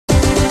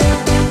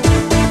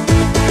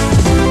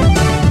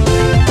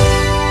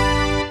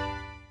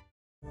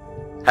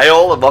Hey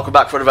all, and welcome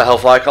back for another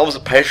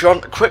HellfireComms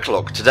Patreon Quick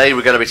Look. Today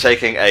we're going to be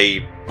taking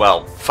a,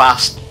 well,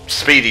 fast,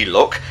 speedy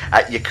look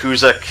at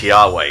Yakuza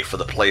Kiwame for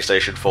the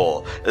PlayStation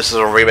 4. This is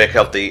a remake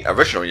of the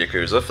original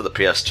Yakuza for the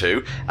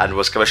PS2, and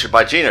was commissioned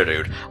by Gino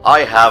Dude.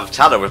 I have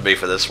Tanner with me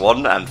for this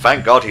one, and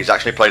thank God he's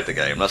actually played the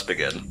game. Let's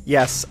begin.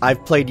 Yes,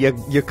 I've played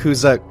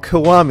Yakuza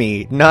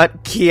Kiwami,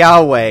 not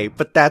Kiwame,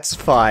 but that's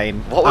fine.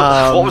 What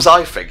was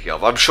I thinking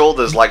of? I'm sure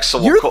there's like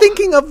someone... You're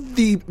thinking of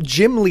the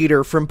gym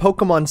leader from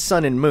Pokemon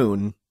Sun and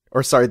Moon.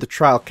 Or sorry, the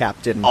trial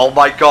captain. Oh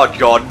my god,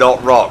 you're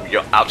not wrong.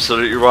 You're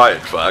absolutely right, in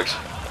fact.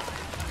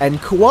 And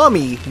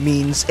Kiwami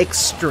means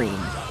extreme.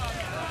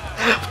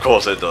 Of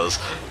course it does.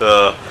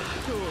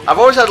 I've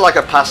always had like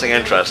a passing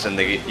interest in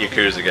the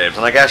Yakuza games,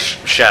 and I guess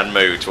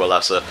Shenmue to a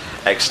lesser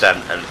extent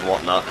and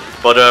whatnot.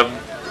 But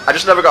I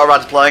just never got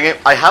around to playing it.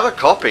 I have a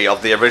copy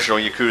of the original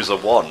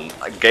Yakuza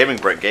 1. Gaming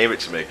Brick gave it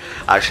to me,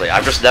 actually.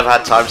 I've just never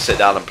had time to sit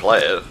down and play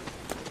it.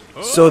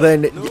 So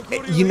then,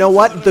 you know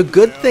what? The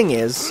good thing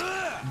is,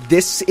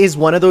 this is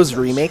one of those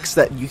remakes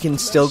that you can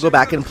still go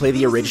back and play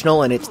the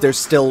original, and there's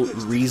still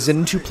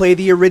reason to play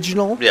the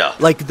original. Yeah.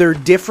 Like, they're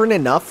different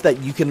enough that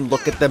you can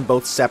look at them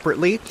both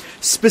separately.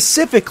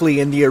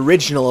 Specifically, in the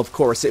original, of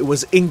course, it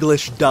was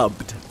English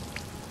dubbed.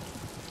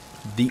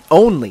 The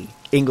only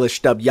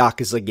English dubbed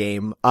Yakuza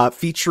game,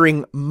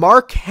 featuring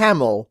Mark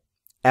Hamill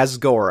as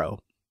Goro.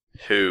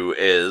 Who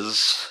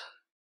is...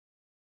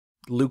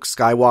 Luke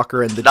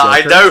Skywalker and the No, Joker.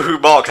 I know who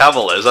Mark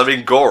Hamill is. I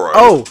mean Goro.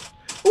 Oh!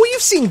 Well,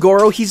 you've seen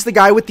Goro. He's the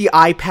guy with the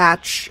eye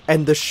patch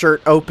and the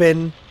shirt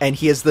open, and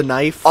he has the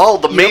knife. Oh,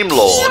 the meme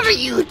lord.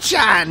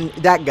 Kiryu-chan!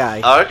 That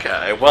guy.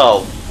 Okay,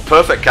 well,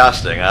 perfect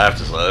casting, I have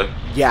to say.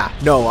 Yeah,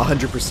 no,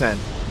 100%.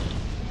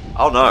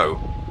 Oh no.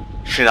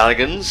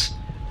 Shenanigans?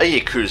 A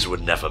Yakuza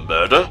would never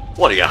murder.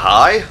 What are you,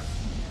 high?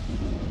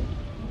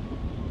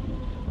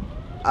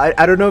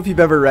 I don't know if you've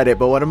ever read it,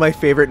 but one of my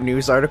favorite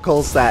news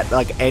articles that,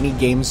 like, any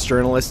games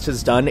journalist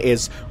has done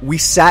is, we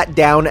sat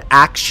down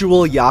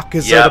actual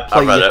Yakuza to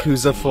play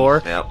Yakuza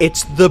 4. Yep.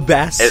 It's the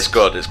best. It's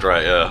good, it's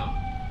great,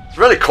 yeah. It's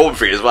really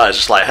comfy as well, it's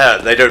just like, hey,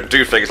 they don't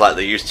do things like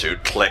they used to.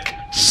 Click,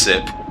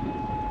 sip.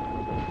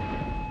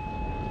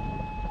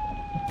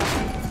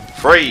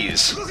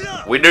 Freeze!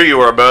 We knew you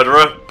were a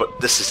murderer,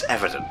 but this is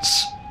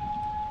evidence.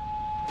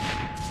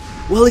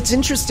 Well, it's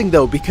interesting,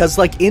 though, because,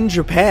 like, in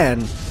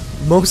Japan,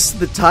 most of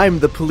the time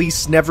the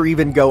police never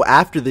even go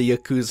after the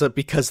Yakuza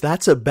because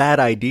that's a bad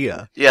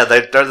idea. Yeah,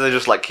 they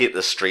just, like, keep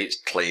the streets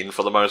clean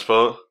for the most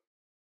part?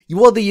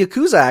 Well, the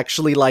Yakuza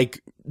actually, like,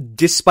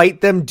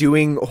 despite them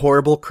doing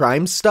horrible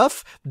crime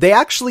stuff, they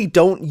actually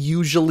don't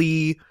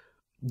usually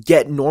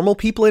get normal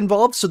people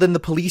involved, so then the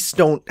police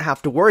don't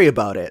have to worry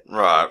about it.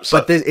 Right. So,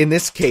 but in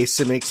this case,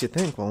 it makes you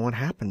think, well, what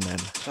happened then?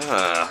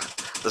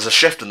 There's a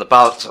shift in the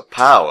balance of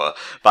power,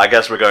 but I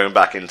guess we're going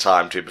back in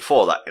time to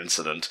before that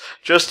incident,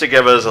 just to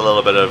give us a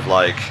little bit of,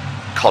 like,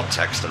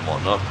 context and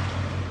whatnot.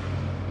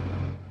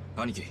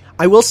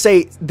 I will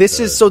say, this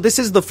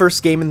is the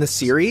first game in the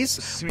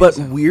series, but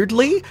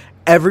weirdly,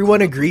 everyone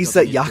agrees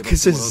that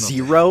Yakuza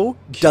 0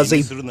 does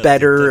a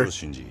better,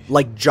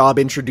 like, job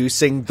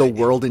introducing the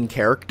world and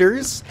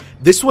characters.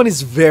 This one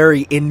is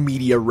very in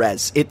media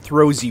res. It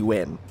throws you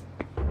in.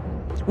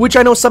 Which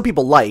I know some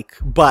people like,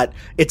 but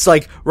it's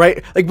like,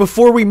 right, like,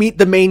 before we meet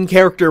the main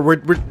character,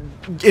 we're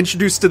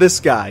introduced to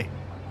this guy.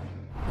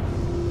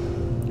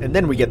 And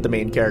then we get the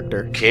main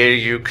character.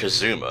 Kiryu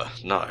Kazuma.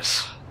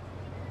 Nice.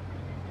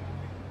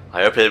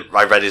 I hope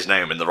I read his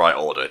name in the right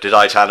order. Did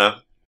I,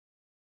 Tanner?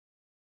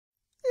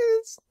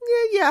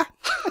 Yeah,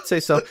 I'd say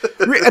so.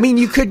 I mean,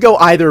 you could go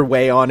either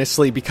way,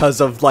 honestly,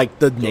 because of, like,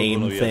 the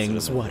name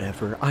things.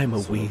 Whatever, I'm a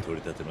weeb.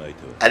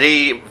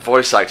 Any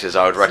voice actors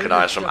I would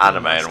recognize from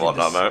anime and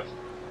whatnot, mate?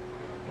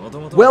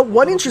 Well,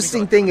 one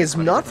interesting thing is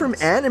not from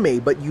anime,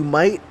 but you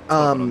might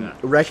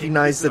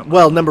recognize that.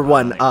 Well, number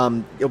one,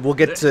 we'll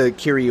get to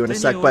Kiryu in a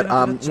sec, but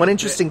one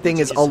interesting thing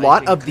is a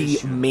lot of the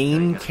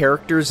main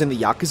characters in the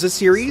Yakuza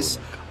series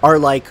are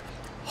like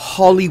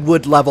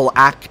Hollywood-level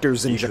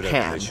actors in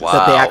Japan. Wow.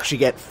 That they actually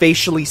get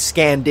facially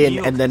scanned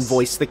in and then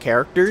voice the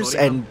characters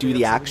and do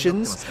the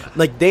actions.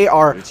 Like, they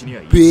are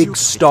big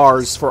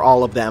stars for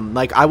all of them.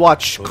 Like, I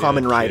watch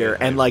Kamen Rider,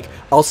 and, like,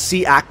 I'll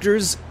see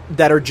actors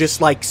that are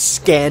just, like,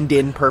 scanned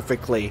in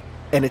perfectly,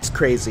 and it's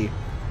crazy.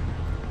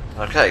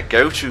 Okay,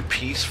 go to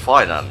Peace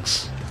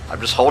Finance.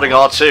 I'm just holding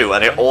R2,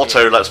 and it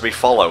auto lets me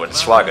follow and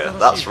swagger.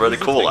 That's really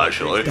cool,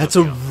 actually. That's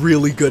a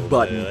really good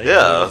button.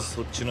 Yeah.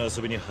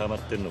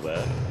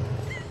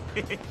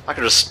 I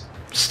can just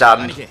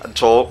stand and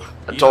talk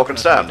and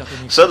stand.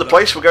 So the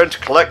place we're going to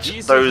collect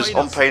those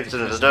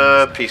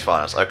unpainted Peace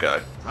Finance.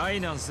 Okay.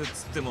 Yeah.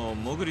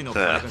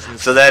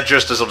 So they're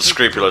just as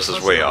unscrupulous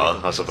as we are,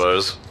 I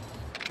suppose.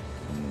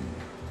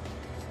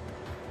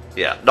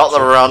 Yeah, knock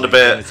them around a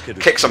bit,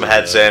 kick some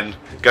heads in,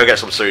 go get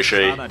some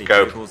sushi,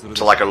 go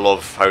to like a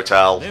love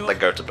hotel, then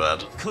go to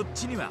bed.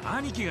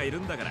 I'm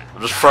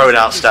just throwing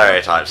out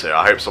stereotypes here,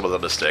 I hope some of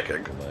them are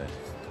sticking.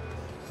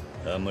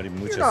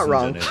 You're not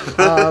wrong.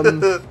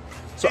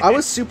 So I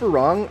was super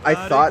wrong. I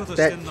thought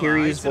that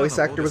Kiryu's voice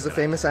actor was a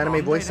famous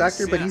anime voice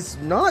actor, but he's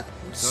not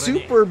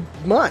super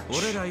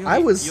much. I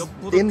was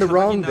in the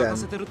wrong then.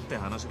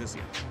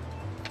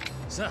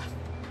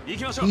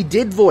 He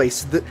did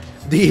voice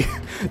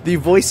the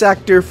voice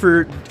actor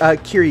for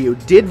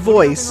Kiryu did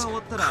voice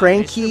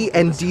Cranky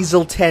and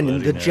Diesel 10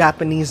 in the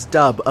Japanese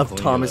dub of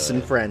Thomas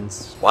and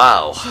Friends.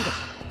 Wow.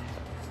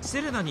 It's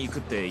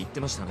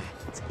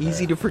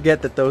easy to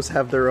forget that those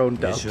have their own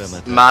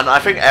dubs. Man, I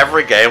think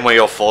every game where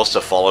you're forced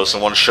to follow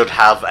someone should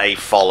have a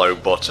follow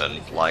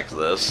button like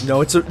this.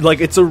 No, it's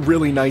a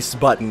really nice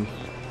button.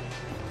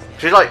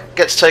 She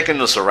gets taken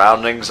in the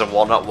surroundings and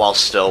whatnot while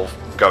still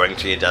going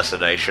to your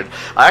destination.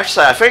 I have to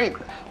say, I think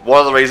one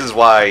of the reasons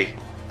why,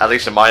 at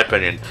least in my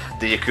opinion,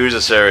 the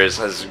Yakuza series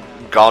has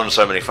garnered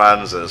so many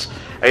fans is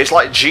it's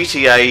like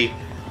GTA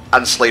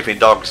and Sleeping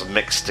Dogs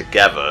mixed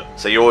together.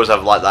 So you always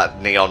have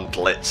that neon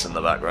glitz in the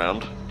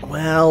background.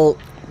 Well,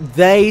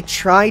 they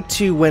tried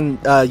to, when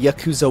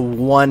Yakuza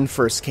 1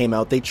 first came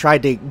out, they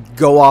tried to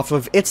go off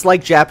of, it's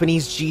like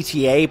Japanese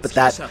GTA, but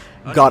that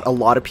got a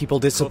lot of people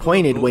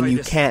disappointed when you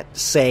can't,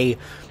 say,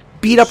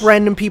 beat up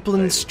random people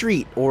in the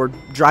street or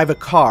drive a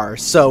car.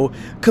 So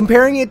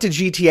comparing it to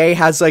GTA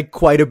has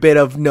quite a bit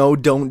of no,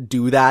 don't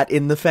do that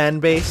in the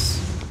fan base.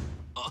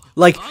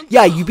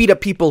 Yeah, you beat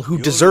up people who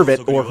deserve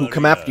it or who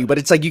come after you, but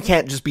it's you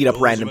can't just beat up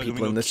random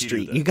people in the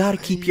street. You gotta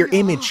keep your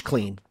image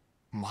clean.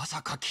 Look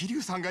at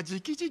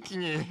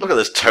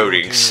this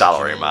toading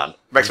salary, man.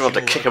 Makes me want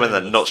to kick him in the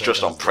nuts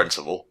just on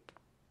principle.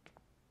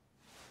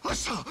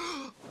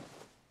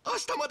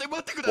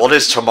 What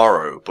is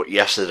tomorrow, but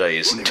yesterday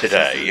is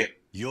today?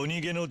 Just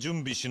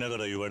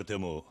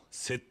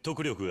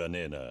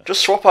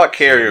swap out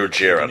Kiryu and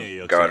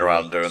Jiren going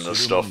around doing this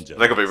stuff. I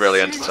think it'll be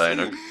really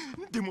entertaining.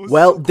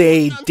 Well,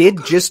 they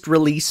did just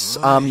release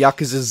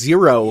Yakuza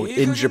 0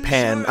 in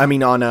Japan,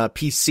 on a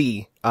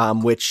PC,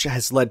 which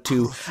has led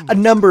to a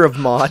number of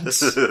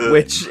mods,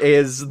 which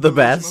is the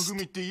best.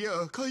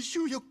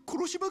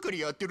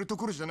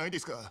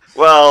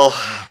 Well,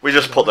 we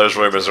just put those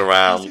rumors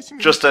around,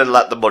 just to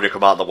let the money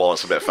come out of the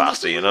wallets a bit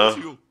faster, you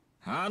know?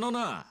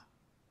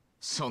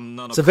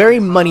 It's a very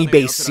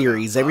money-based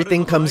series.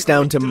 Everything comes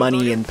down to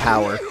money and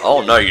power.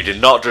 Oh no, you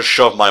did not just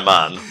shove my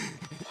man.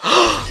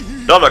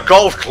 Not a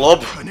golf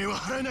club!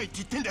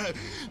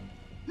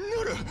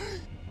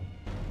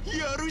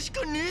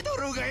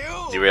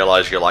 You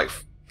realise you're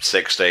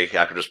 60,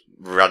 I could just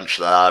wrench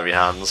that out of your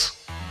hands.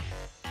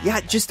 Yeah,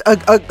 just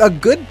a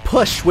good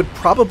push would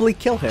probably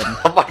kill him.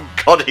 Oh my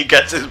god, he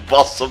gets his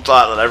boss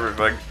subtitle and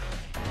everything.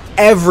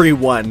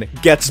 Everyone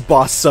gets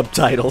boss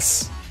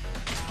subtitles.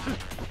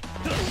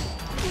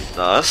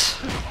 Nice.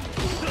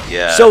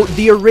 Yeah. So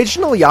the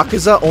original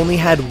Yakuza only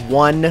had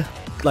one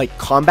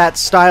combat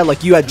style.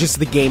 You had just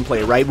the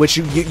gameplay, right? Which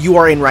you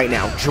are in right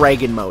now,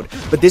 Dragon Mode.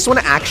 But this one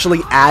actually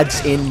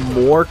adds in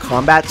more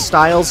combat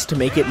styles to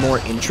make it more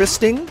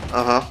interesting.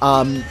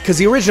 Because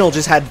the original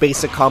just had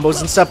basic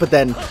combos and stuff, but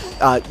then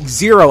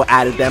Zero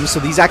added them, so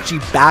these actually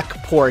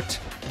backport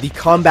the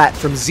combat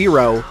from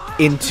Zero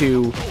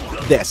into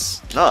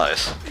this.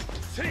 Nice.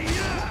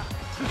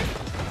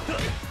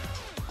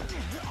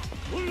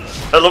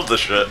 I love this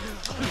shit.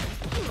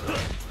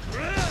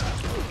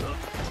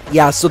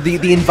 Yeah, so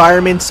the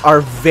environments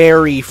are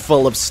very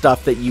full of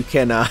stuff that you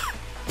can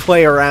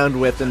play around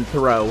with and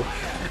throw.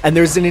 And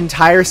there's an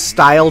entire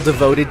style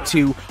devoted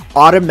to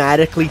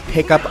automatically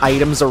pick up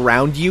items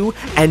around you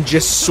and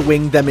just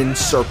swing them in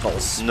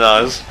circles.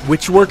 Nice.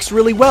 Which works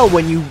really well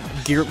when you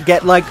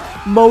get,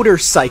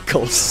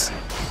 motorcycles.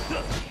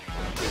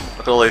 Look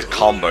at all these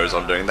combos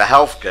I'm doing. The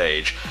health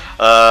gauge.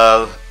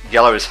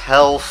 Yellow is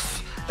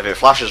health. If it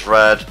flashes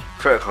red,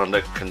 critical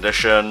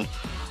condition.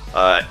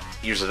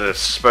 Use a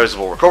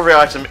disposable recovery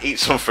item, eat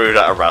some food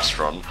at a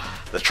restaurant.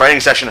 The training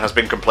session has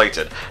been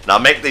completed. Now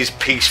make these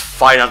peace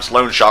finance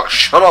loan sharks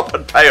shut up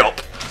and pay up!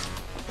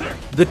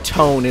 The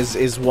tone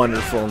is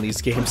wonderful in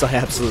these games. I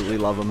absolutely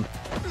love them.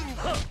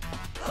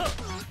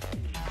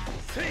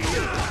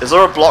 Is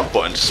there a block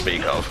button to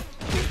speak of?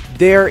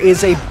 There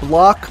is a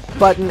block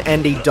button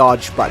and a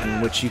dodge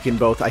button, which you can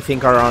both, I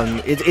think, are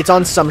on... It's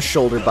on some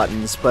shoulder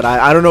buttons, but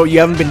I don't know, you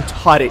haven't been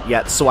taught it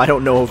yet, so I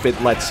don't know if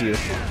it lets you.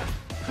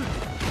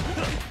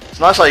 It's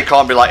nice how you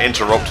can't be,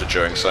 interrupted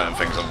during certain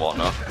things and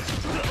whatnot.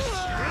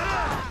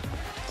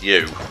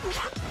 You.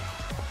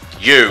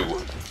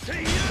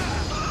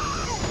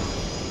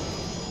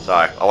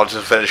 Sorry, I wanted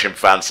to finish him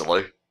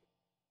fancily.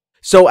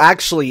 So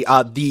actually,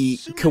 the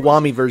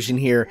Kiwami version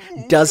here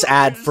does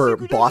add for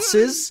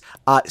bosses,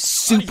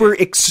 super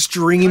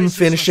extreme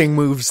finishing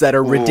moves that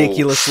are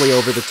ridiculously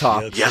over the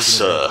top. Yes,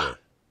 sir.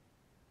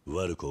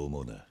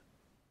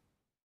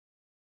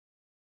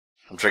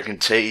 I'm drinking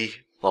tea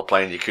while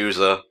playing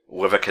Yakuza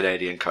with a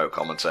Canadian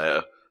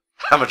co-commentator.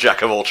 I'm a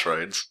jack of all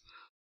trades.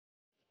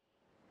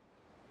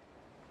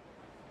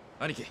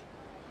 I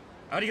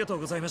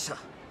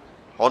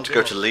want to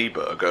go to Lee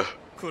Burger.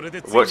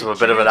 It worked up a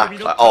bit of an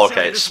appetite. Oh,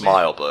 okay, it's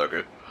Smile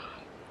Burger.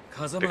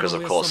 Because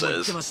of course it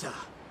is.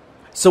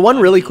 So one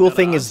really cool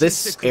thing is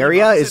this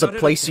area is a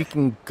place you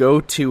can go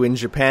to in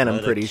Japan,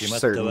 I'm pretty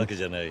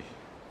certain.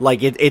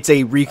 Like, it's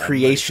a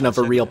recreation of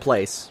a real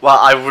place. Well,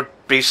 I would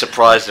be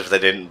surprised if they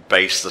didn't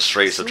base the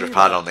streets of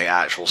Japan on the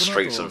actual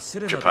streets of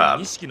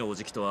Japan.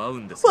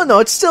 Well, no,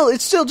 it's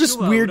still just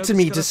weird to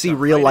me to see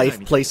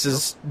real-life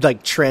places,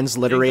 like,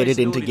 transliterated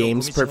into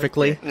games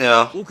perfectly.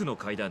 Yeah.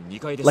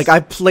 Like,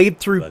 I've played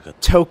through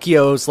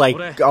Tokyo's,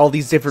 like, all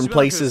these different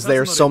places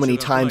there so many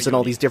times in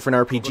all these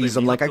different RPGs,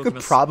 I'm like, I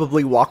could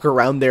probably walk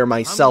around there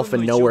myself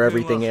and know where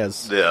everything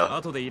is. Yeah.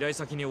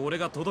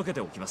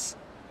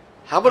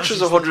 How much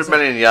is 100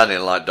 million yen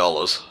in, like,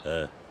 dollars?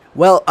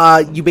 Well,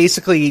 you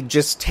basically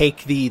just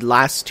take the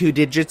last 2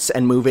 digits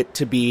and move it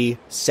to be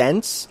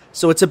cents,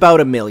 so it's about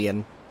 1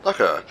 million.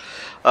 Okay.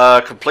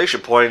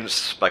 Completion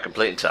points by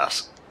completing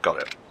tasks.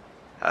 Got it.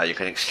 You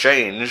can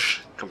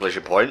exchange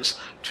completion points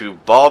to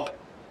Bob...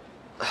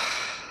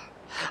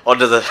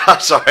 under the...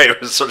 Sorry,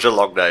 it was such a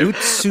long name.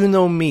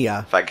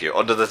 Utsunomiya. Thank you.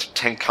 Under the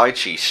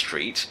Tenkaichi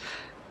Street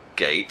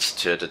gate.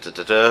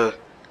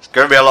 It's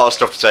going to be a lot of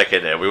stuff to take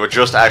in here. We were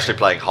just actually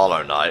playing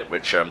Hollow Knight,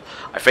 which I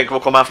think will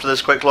come after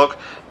this quick look.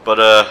 But,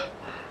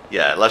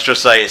 yeah, let's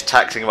just say it's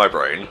taxing my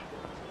brain.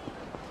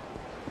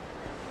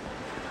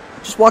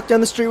 Just walk down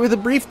the street with a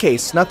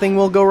briefcase. Nothing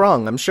will go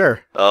wrong, I'm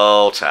sure.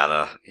 Oh,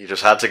 Tanner. You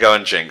just had to go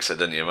and jinx it,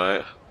 didn't you,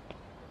 mate?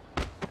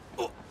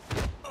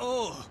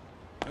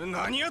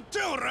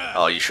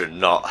 Oh, you should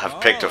not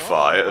have picked a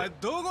fight.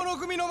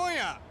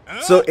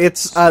 So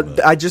it's,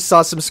 I just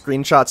saw some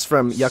screenshots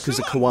from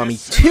Yakuza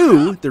Kiwami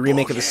 2, the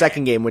remake of the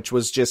second game, which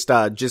was just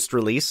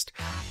released.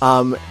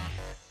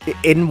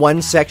 In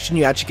one section,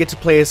 you actually get to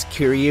play as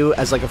Kiryu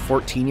as like a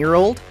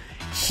 14-year-old.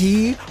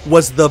 He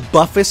was the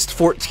buffest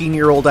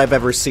 14-year-old I've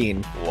ever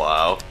seen.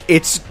 Wow.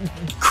 It's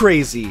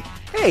crazy.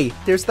 Hey,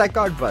 there's that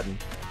guard button.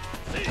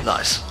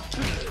 Nice.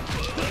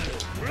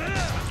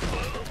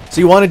 So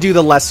you want to do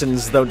the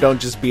lessons, though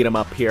don't just beat him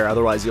up here,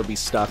 otherwise you'll be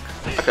stuck.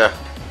 Okay.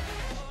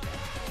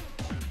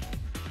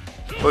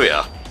 Oh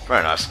yeah,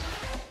 very nice.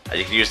 And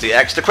you can use the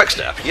X to quick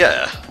step,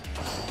 yeah.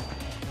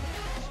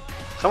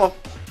 Come on.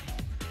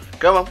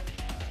 Come on.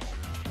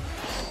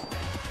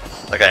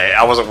 Okay,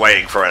 I wasn't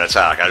waiting for an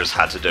attack, I just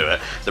had to do it.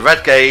 The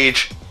red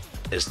gauge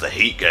is the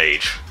heat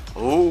gauge.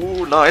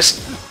 Ooh, nice.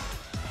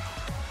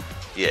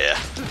 Yeah.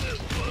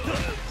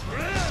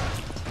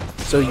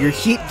 So your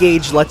heat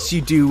gauge lets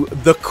you do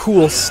the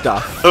cool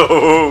stuff.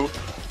 Oh.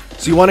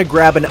 So you want to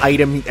grab an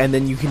item and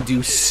then you can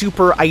do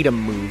super item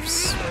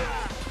moves.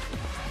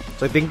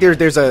 So I think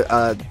there's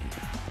a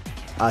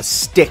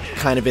stick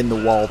kind of in the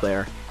wall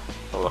there.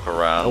 I'll look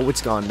around. Oh,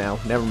 it's gone now.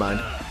 Never mind.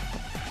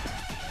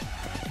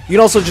 You can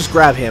also just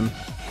grab him.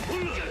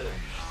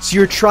 So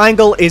your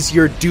triangle is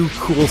your do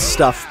cool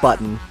stuff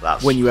button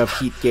when you have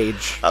heat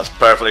gauge. That's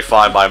perfectly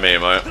fine by me,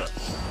 mate.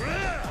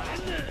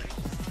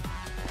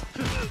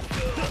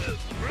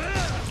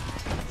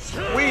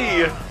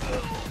 Whee!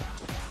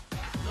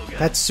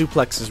 That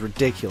suplex is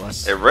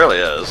ridiculous. It really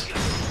is.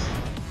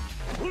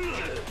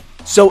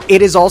 So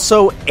it is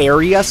also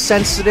area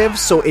sensitive,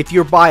 so if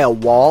you're by a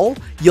wall,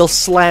 you'll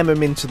slam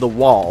him into the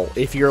wall.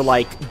 If you're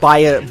like by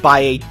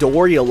a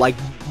door, you'll like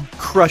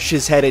crush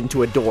his head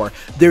into a door.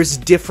 There's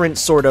different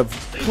sort of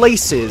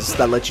places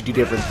that let you do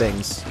different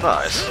things.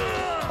 Nice.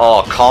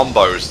 Oh,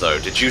 combos though.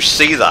 Did you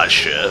see that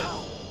shit?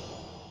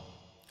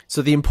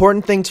 So the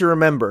important thing to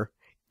remember,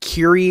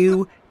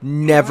 Kiryu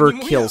never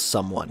kills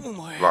someone.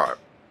 Right.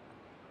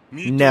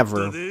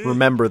 Never.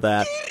 Remember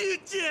that.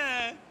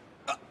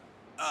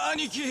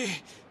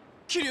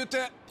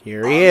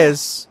 Here he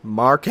is,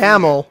 Mark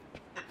Hamill.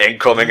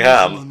 Incoming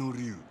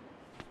Ham.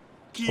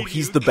 Oh,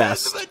 he's the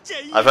best.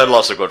 I've heard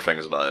lots of good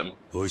things about him.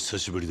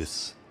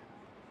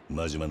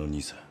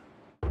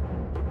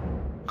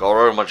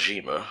 Goro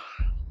Majima.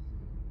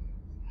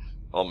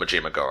 Or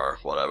Majima Goro,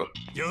 whatever.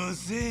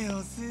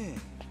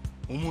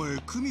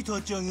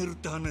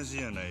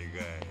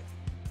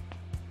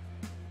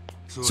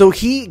 So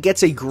he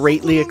gets a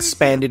greatly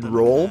expanded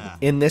role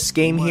in this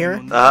game here.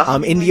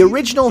 In the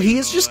original, he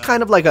is just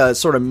kind of like a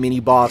sort of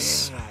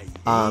mini-boss.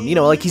 You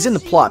know, like he's in the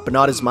plot, but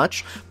not as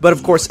much. But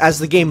of course, as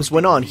the games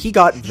went on, he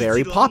got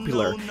very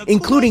popular,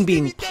 including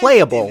being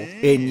playable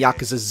in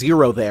Yakuza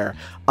 0 there.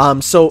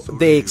 So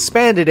they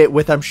expanded it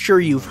with, I'm sure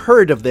you've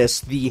heard of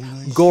this, the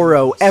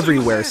Goro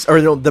Everywhere,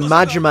 or no, the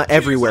Majima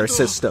Everywhere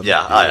system.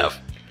 Yeah, I have.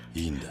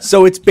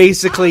 So it's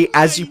basically,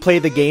 as you play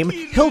the game,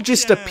 he'll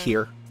just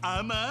appear.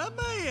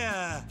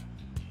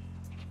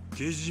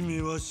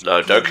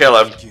 No, don't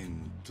kill him.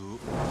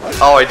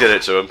 Oh, I did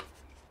it to him.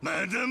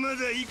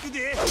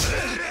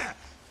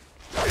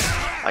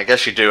 I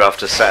guess you do have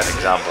to set an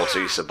example to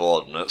your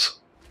subordinates.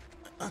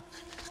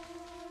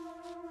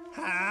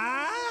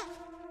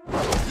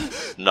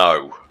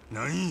 No.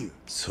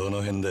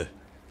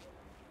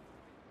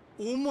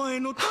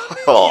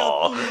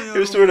 Oh, he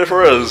was doing it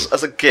for us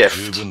as a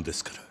gift.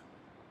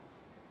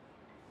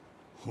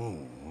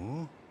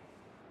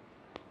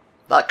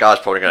 That guy's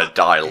probably going to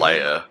die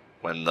later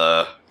when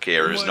the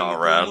Kiryu's not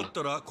around.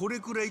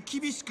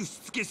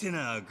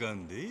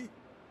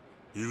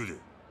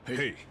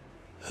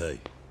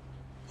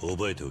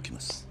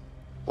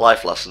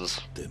 Life lessons.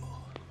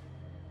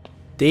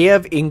 They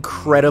have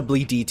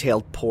incredibly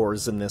detailed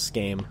pores in this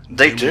game.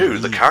 They do.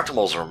 The character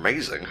models are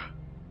amazing.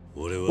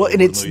 Well,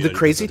 and it's the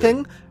crazy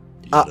thing.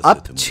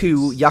 Up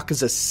to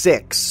Yakuza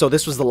 6, so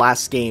this was the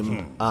last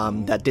game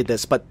that did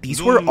this, but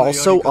these were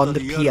also on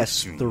the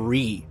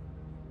PS3.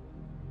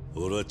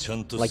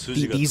 Like,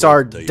 these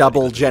are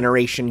double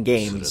generation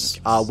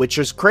games, which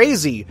is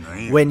crazy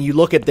when you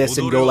look at this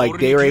and go like,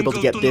 they were able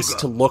to get this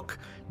to look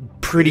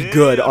pretty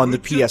good on the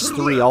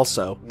PS3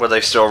 also. Were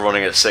they still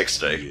running at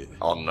 60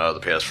 on the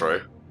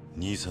PS3?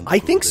 I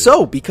think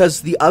so,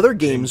 because the other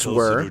games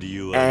were,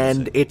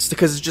 and it's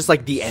because it's just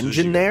like the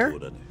engine there.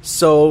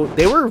 So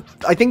they were,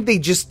 I think they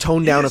just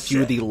toned down a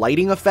few of the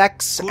lighting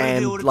effects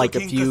and like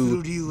a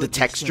few, the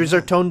textures are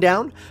toned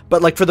down.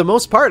 But like for the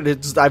most part,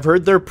 I've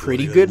heard they're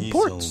pretty good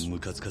ports.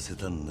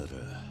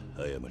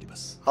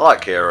 I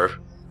like Hero.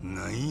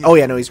 Oh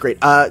yeah, no, he's great.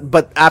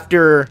 But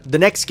after the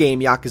next game,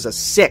 Yakuza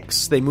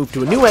 6, they moved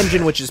to a new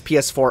engine, which is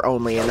PS4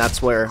 only, and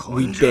that's where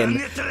we've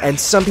been. And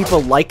some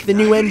people like the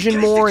new engine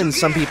more, and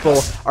some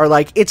people are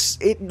like, it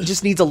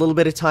just needs a little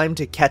bit of time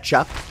to catch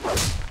up.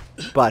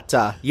 But,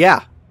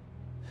 yeah.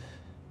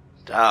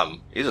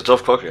 Damn, he's a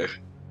tough cookie.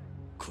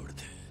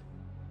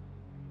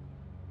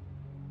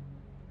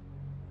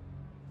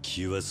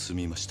 He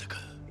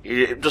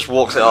just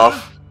walks it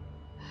off.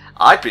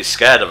 I'd be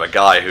scared of a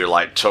guy who,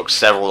 like, took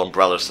several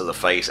umbrellas to the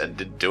face and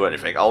didn't do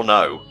anything. Oh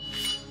no.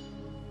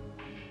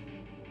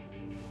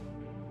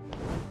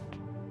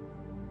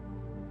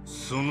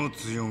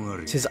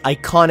 It's his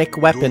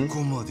iconic weapon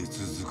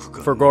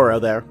for Goro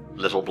there.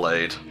 Little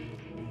blade.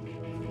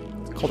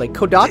 It's called a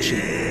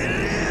Kodachi.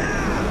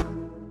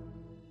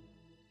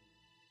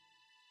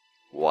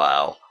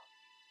 Wow.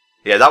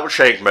 Yeah, that would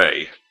shake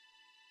me.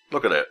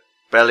 Look at it.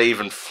 Barely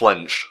even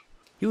flinched.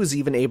 He was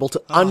even able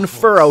to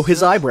unfurrow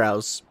his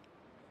eyebrows.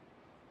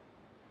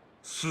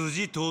 So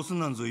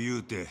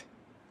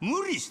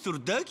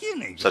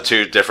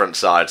two different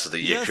sides of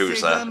the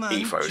Yakuza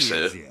ethos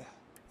here.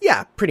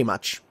 Yeah, pretty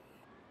much.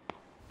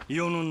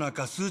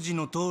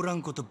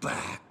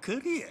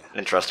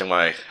 Interesting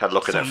way of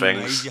looking at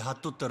things. There's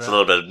a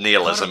little bit of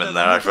nihilism in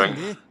there, I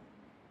think.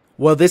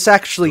 Well, this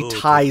actually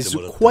ties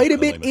quite a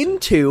bit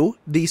into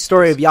the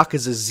story of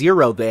Yakuza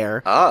 0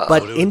 there.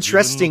 But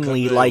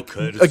interestingly, like,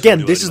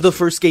 again, this is the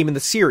first game in the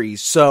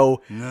series,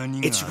 so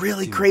it's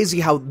really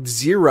crazy how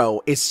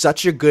 0 is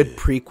such a good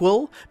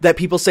prequel that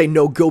people say,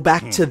 no, go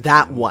back to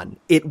that one.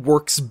 It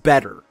works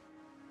better.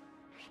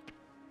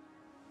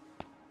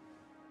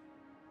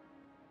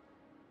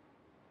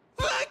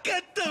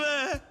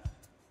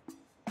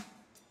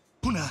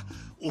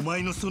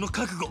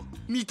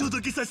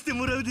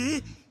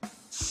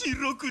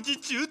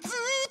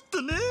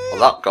 Well,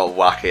 that got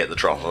wacky at the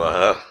drop of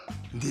her.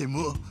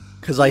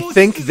 Because I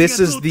think this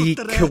is the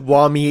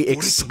Kiwami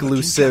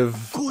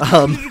exclusive,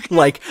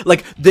 like,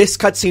 this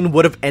cutscene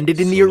would have ended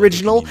in the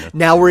original,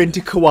 now we're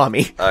into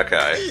Kiwami.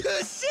 Okay.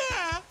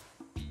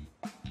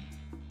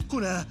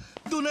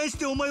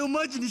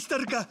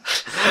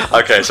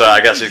 Okay, so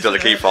I guess he's gonna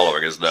keep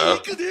following us now.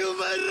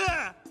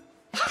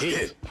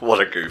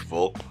 What a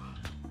goofball.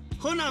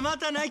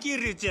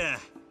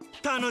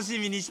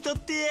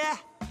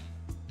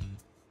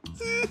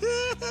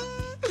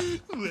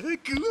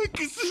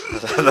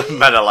 The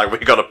men are like, we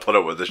gotta put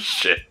up with this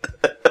shit.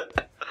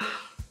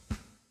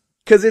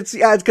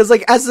 Because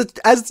like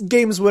as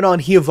games went on,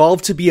 he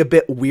evolved to be a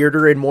bit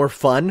weirder and more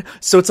fun.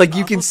 So it's like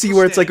you can see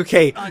where it's like,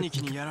 okay,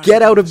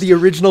 get out of the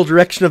original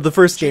direction of the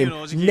first game.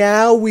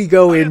 Now we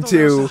go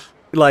into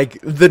like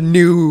the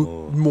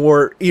new,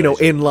 more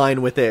in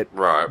line with it.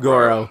 Right,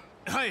 Goro.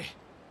 Right.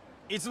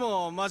 That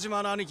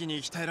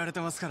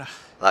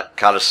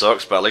kind of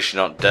sucks, but at least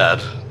you're not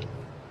dead.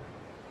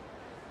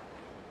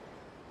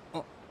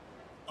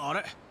 I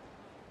got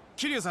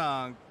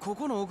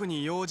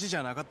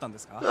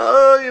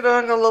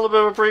a little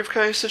bit of a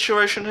briefcase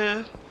situation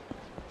here.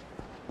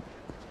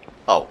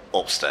 Oh,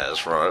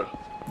 upstairs, right.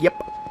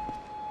 Yep.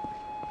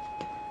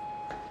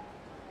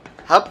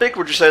 How big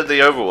would you say the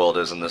overworld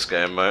is in this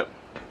game, mate?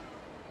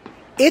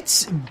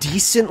 It's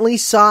decently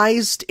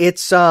sized.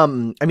 It's I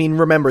mean,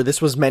 remember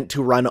this was meant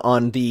to run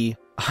on the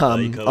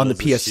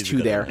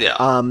PS2 there.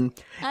 Yeah.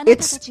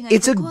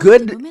 It's a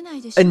good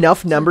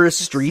enough number of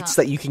streets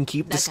that you can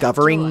keep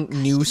discovering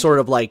new sort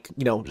of like,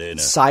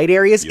 side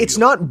areas. It's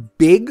not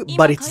big,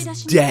 but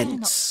it's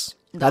dense.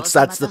 That's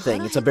the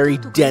thing. It's a very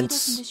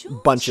dense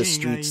bunch of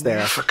streets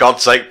there. For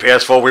God's sake,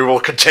 PS4, we will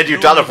continue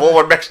down the floor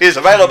when Mexi is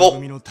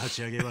available!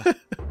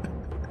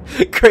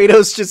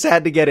 Kratos just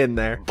had to get in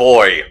there.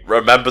 Boy,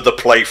 remember the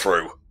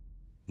playthrough.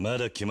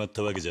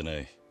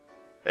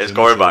 It's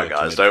going back,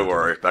 guys, don't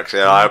worry. Mexi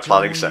and I are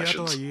planning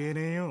sessions.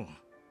 Oh,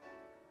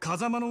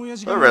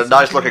 a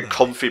nice looking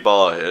comfy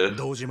bar here.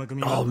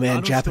 Oh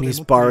man,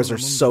 Japanese bars are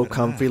so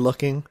comfy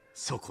looking.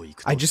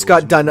 I just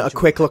got done a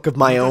quick look of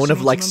my own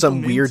of like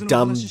some weird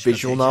dumb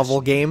visual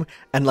novel game,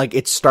 and like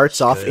it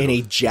starts off in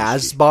a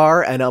jazz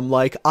bar, and I'm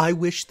like, I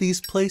wish these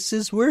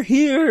places were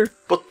here.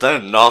 But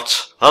they're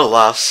not,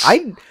 alas.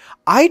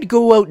 I'd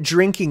go out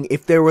drinking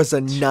if there was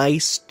a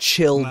nice,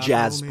 chill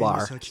jazz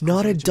bar,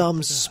 not a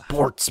dumb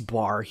sports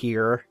bar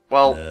here.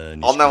 Well,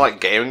 aren't there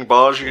like gaming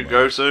bars you could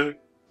go to?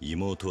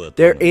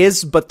 There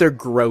is, but they're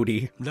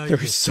grody. They're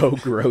so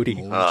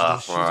grody.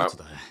 Alright.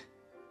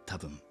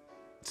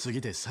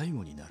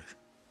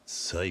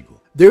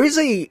 There is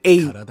a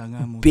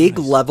big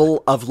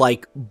level of,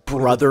 like,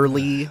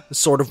 brotherly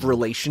sort of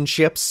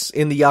relationships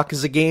in the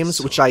Yakuza games,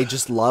 which I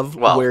just love,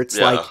 where it's,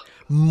 like,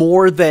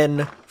 more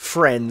than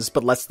friends,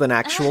 but less than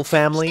actual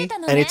family,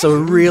 and it's a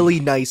really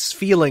nice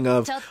feeling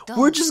of,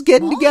 we're just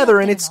getting together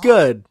and it's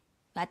good.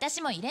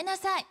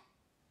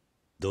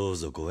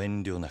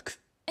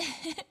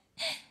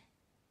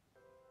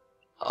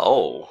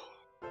 Oh.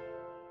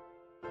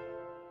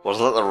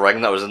 Wasn't that the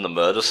ring that was in the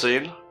murder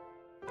scene?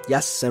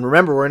 Yes, and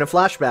remember, we're in a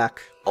flashback.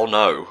 Oh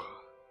no.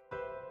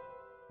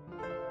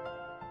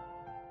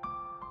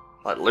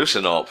 Like,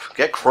 loosen up.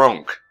 Get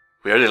crunk.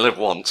 We only live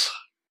once.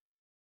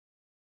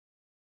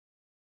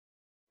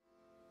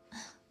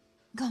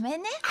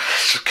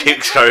 Just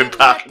keeps going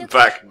back and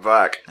back and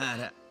back.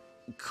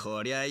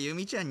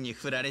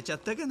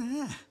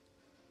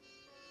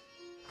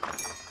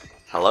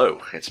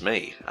 Hello, it's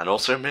me, and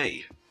also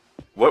me.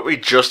 Weren't we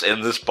just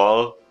in this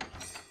bar?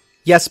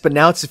 Yes, but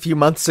now it's a few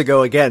months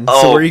ago again,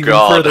 so we're even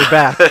further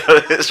back.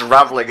 It's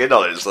rambling in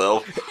on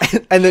itself.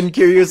 And then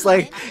Kiryu's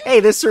like,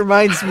 hey, this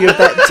reminds me of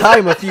that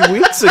time a few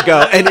weeks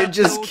ago, and it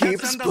just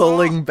keeps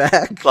pulling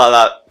back. Like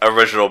that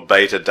original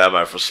beta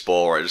demo for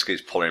Spore, it just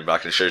keeps pulling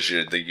back and shows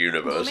you the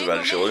universe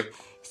eventually.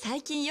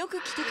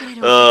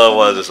 Oh,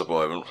 what a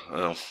disappointment.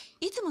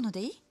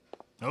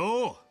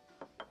 Oh.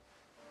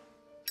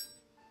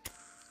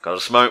 Got a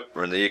smoke,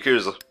 we're in the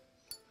Yakuza.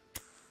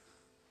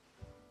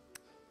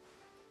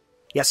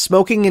 Yeah,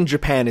 smoking in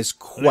Japan is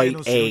quite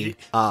a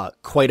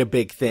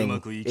big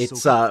thing.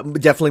 It's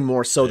definitely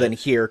more so than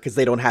here, because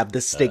they don't have the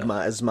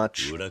stigma as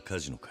much. I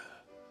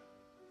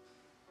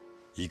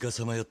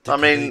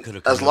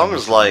mean, as long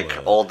as, like,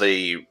 all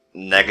the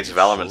negative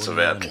elements of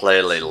it are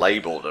clearly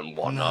labelled and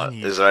whatnot,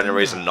 is there any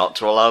reason not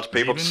to allow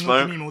people to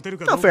smoke?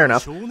 Oh, fair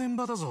enough.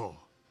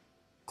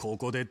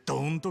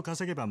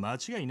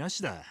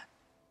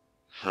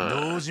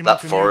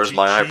 That furrows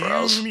my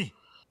eyebrows.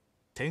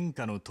 So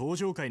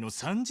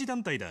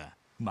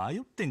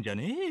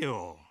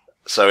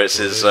it's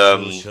his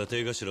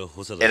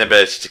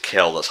inability to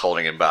kill that's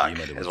holding him back,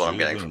 is what I'm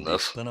getting from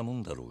this. A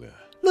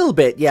little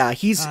bit, yeah.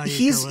 He's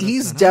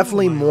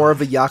definitely more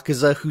of a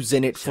Yakuza who's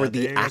in it for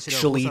the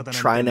actually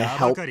trying to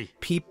help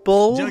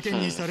people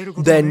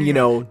than, you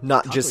know,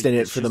 not just in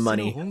it for the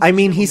money. I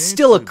mean, he's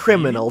still a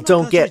criminal,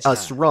 don't get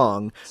us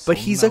wrong, but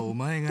he's a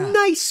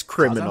nice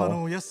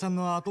criminal.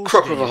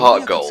 Crook with a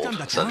heart of gold,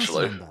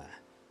 essentially.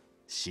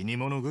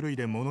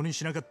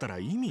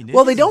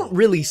 Well, they don't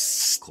really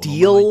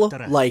steal,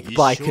 like,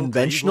 by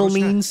conventional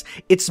means.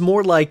 It's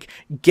more like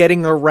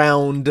getting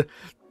around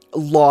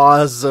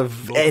laws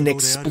and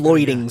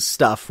exploiting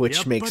stuff,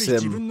 which makes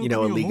him, you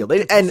know, illegal.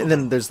 And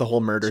then there's the whole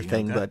murder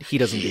thing, but he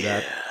doesn't do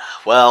that.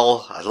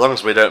 Well, as long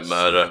as we don't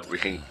murder, we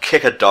can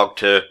kick a dog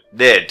to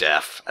near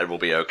death, and we'll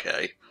be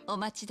okay. Don't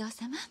know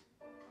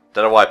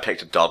why I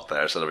picked a dog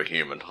there instead of a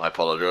human. I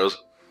apologise.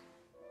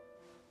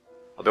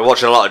 I've been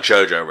watching a lot of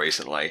JoJo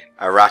recently.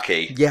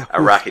 Araki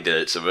did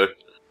it to me.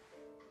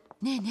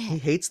 He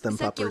hates them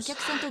puppers.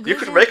 You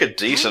could make a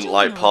decent,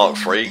 like, Part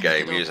 3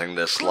 game using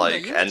this,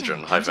 like,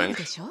 engine, I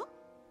think.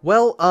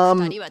 Well,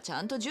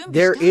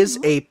 there is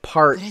a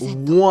Part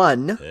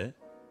 1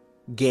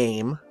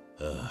 game,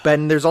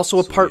 but there's also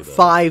a Part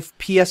 5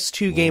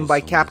 PS2 game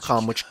by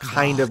Capcom, which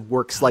kind of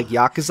works like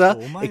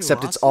Yakuza,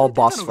 except it's all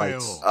boss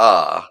fights.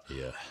 Huh.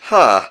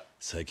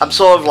 I'm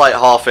sort of, like,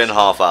 half in,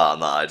 half out on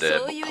that idea,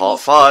 but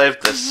Part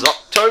 5, this is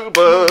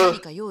October!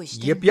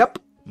 Yep.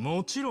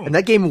 And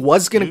that game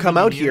was going to come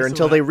out here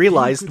until they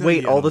realized,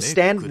 wait, all the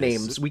stand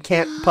names, we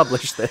can't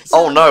publish this.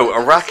 Oh no,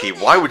 Araki,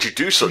 why would you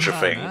do such a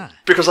thing?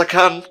 Because I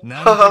can.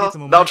 Haha,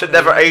 now to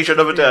never age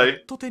another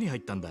day. Fucking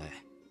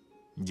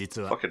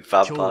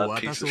vampire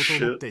piece of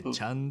shit. I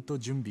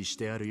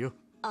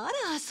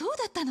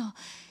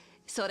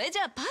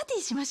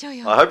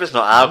hope it's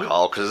not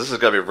alcohol, because this is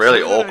going to be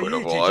really awkward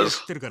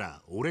otherwise.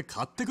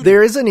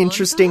 There is an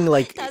interesting,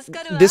 like,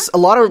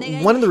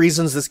 one of the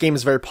reasons this game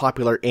is very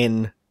popular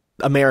in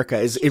America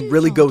is it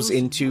really goes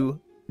into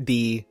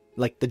the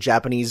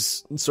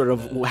Japanese sort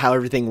of how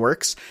everything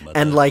works,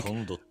 and like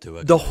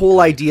the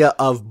whole idea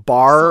of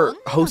bar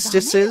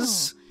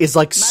hostesses is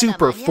like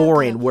super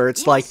foreign, where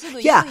it's like,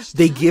 yeah,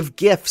 they give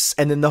gifts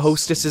and then the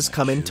hostesses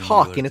come and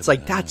talk, and it's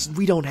like,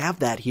 we don't have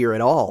that here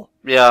at all.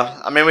 Yeah,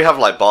 I mean, we have,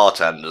 like,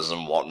 bartenders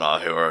and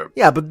whatnot who are...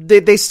 Yeah, but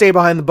they stay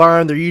behind the bar,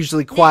 and they're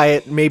usually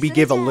quiet, maybe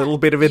give a little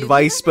bit of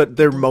advice, but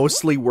they're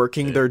mostly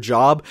working their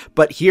job.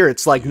 But here,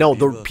 it's like, no,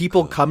 the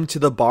people come to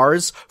the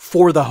bars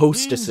for the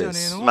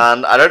hostesses.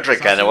 Man, I don't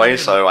drink anyway,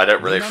 so I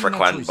don't really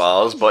frequent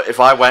bars, but if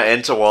I went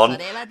into one,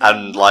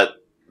 and, like,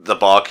 the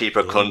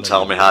barkeeper couldn't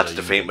tell me how to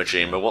defeat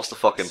Majima, what's the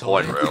fucking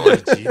point,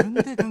 really?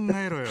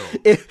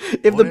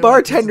 If the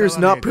bartender's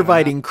not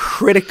providing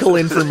critical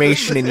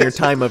information in your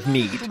time of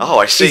need, Oh,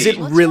 I see. is it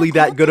really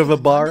that good of a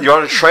bar? You're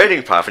on a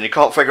trading path and you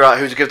can't figure out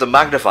who to give the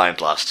magnifying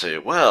glass to.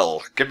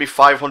 Well, give me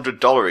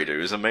 $500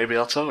 dues and maybe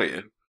I'll tell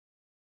you.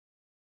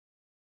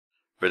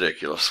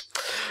 Ridiculous.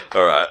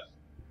 Alright.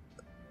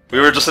 We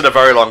were just in a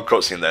very long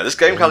cutscene there. This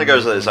game kind of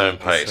goes at its own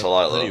pace, I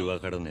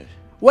like that.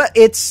 Well,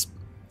 it's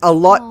a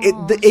lot.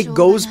 It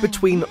goes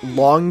between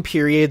long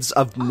periods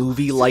of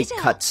movie-like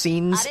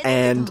cutscenes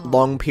and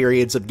long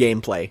periods of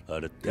gameplay.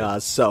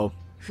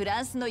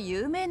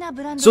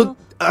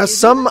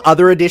 Some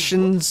other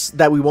additions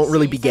that we won't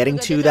really be getting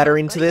to that are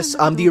into this.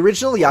 The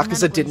original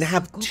Yakuza didn't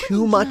have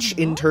too much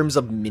in terms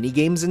of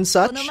minigames and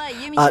such.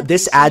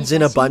 This adds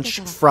in a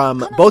bunch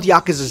from both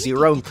Yakuza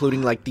 0,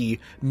 including like the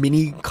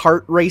mini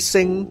kart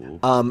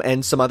racing,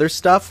 and some other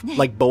stuff,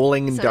 like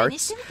bowling and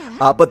darts.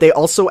 But they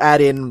also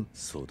add in...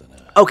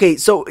 Okay,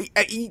 so,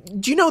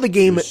 do you know the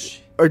game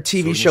or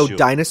TV show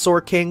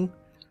Dinosaur King?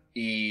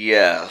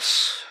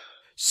 Yes.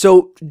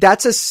 So,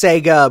 that's a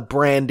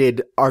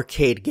Sega-branded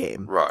arcade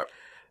game. Right.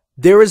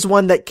 There is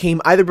one that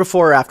came either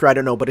before or after, I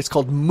don't know, but it's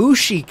called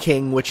Mushi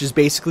King, which is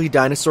basically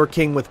Dinosaur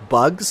King with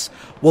bugs.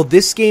 Well,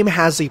 this game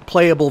has a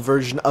playable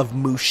version of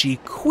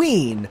Mushi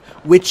Queen,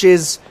 which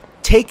is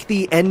take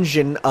the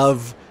engine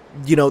of,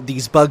 you know,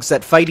 these bugs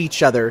that fight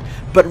each other,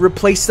 but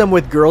replace them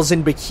with girls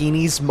in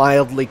bikinis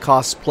mildly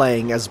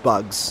cosplaying as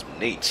bugs.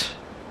 Neat.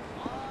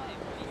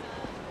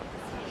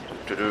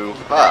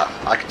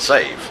 I can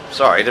save.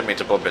 Sorry, I didn't mean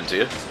to bump into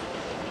you.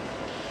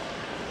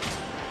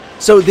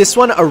 So this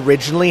one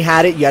originally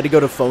had it, you had to go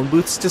to phone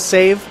booths to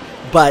save,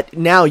 but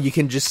now you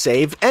can just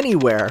save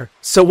anywhere.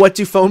 So what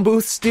do phone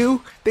booths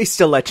do? They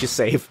still let you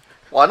save.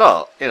 Why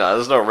not? You know,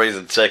 there's no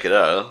reason to take it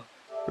out.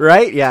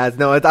 Right? Yeah,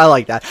 no, I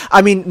like that.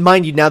 I mean,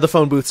 mind you, now the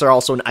phone booths are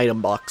also an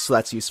item box, so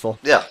that's useful.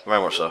 Yeah,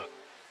 very much so.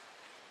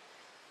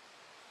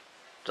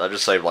 Did I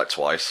just save like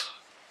twice?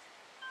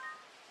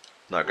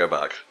 No, go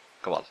back.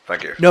 Come on,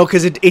 thank you. No,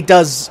 because it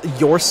does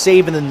your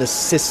save and then the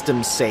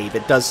system save.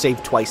 It does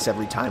save twice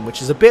every time,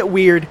 which is a bit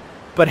weird,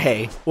 but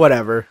hey,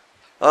 whatever.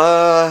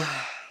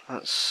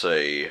 Let's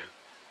see.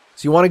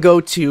 So you want to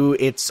go to,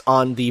 it's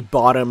on the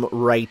bottom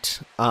right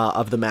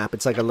of the map.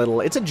 It's like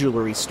it's a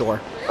jewelry store.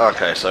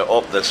 Okay, so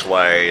up this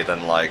way,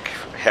 then like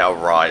hit a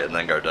right and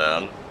then go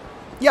down.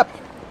 Yep.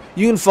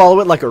 You can follow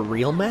it like a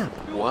real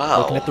map. Wow.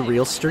 Looking at the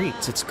real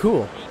streets. It's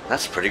cool.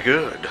 That's pretty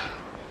good.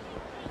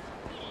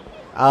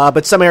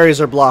 But some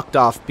areas are blocked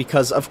off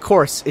because, of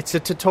course, it's a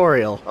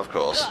tutorial. Of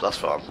course, that's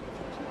fun.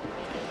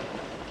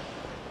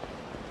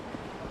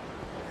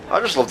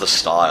 I just love the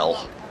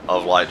style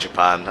of like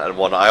Japan and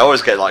one. I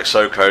always get like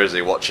so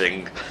cozy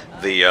watching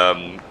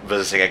the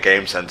visiting a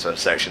game center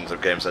sections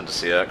of Game Center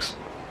CX.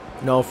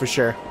 No, for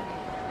sure.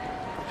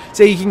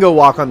 So you can go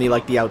walk on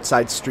the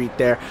outside street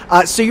there.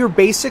 So you're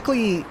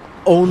basically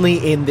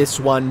only in this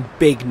one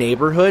big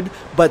neighborhood,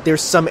 but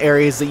there's some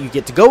areas that you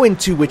get to go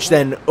into which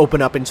then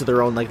open up into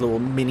their own like little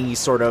mini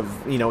sort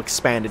of, you know,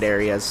 expanded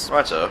areas.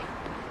 Righto.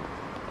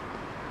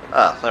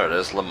 Ah, there it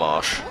is, La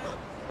Marche.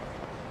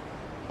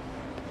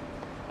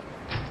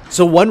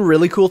 So one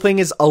really cool thing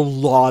is a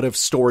lot of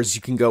stores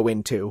you can go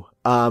into.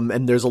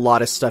 And there's a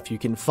lot of stuff you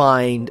can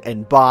find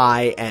and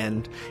buy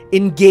and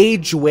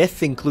engage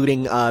with,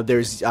 including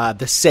there's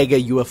the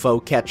Sega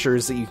UFO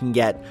catchers that you can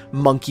get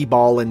Monkey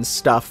Ball and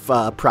stuff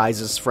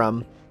prizes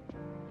from.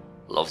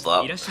 Love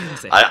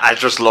that. I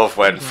just love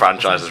when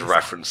franchises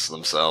reference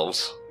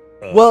themselves.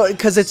 Well,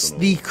 because it's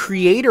the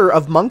creator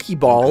of Monkey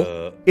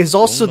Ball is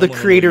also the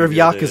creator of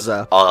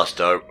Yakuza. Oh, that's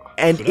dope.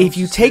 And if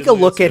you take a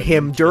look at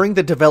him during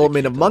the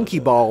development of Monkey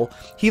Ball,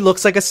 he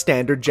looks like a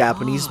standard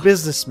Japanese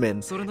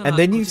businessman. And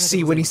then you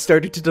see when he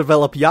started to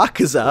develop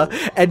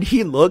Yakuza, and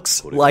he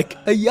looks like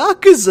a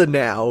Yakuza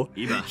now.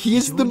 He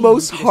is the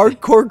most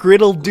hardcore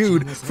griddled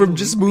dude from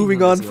just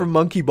moving on from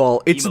Monkey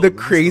Ball. It's the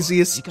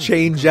craziest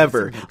change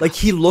ever. Like,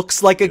 he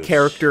looks like a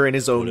character in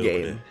his own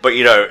game. But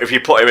you know, if you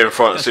put him in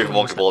front of Super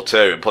Monkey Ball 2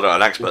 and put it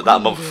on expert,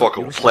 that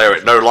motherfucker will clear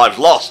it, no lives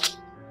lost.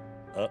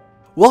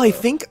 Well, I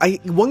think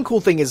one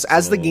cool thing is,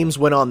 as the games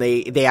went on,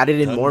 they added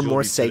in more and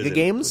more Sega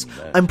games.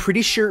 I'm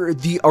pretty sure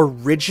the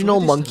original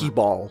Monkey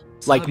Ball,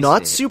 like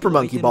not Super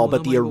Monkey Ball,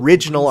 but the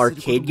original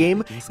arcade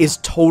game, is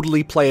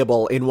totally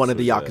playable in one of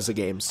the Yakuza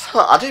games.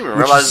 Huh, I didn't even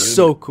realize.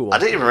 So cool. I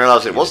didn't even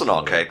realize it was an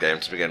arcade game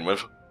to begin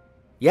with.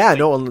 Yeah,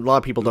 no, a lot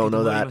of people don't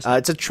know that.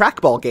 It's a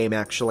trackball game,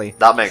 actually.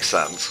 That makes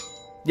sense.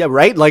 Yeah,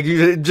 right? Like,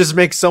 it just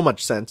makes so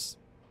much sense.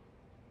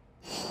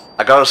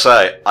 I gotta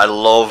say, I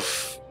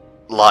love,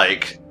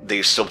 like,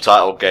 these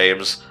subtitled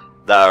games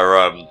that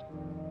are,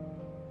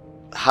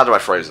 how do I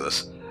phrase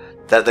this?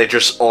 That they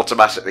just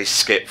automatically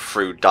skip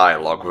through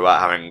dialogue without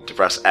having to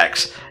press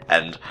X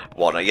and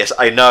whatnot. Yes,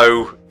 I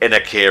know, in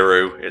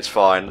Akiru, it's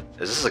fine.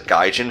 Is this a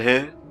gaijin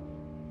here?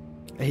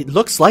 It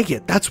looks like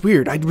it. That's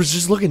weird. I was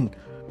just looking.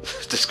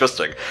 It's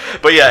disgusting.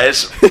 But yeah,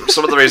 it's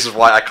some of the reasons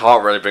why I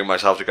can't really bring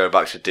myself to go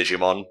back to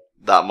Digimon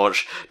that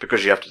much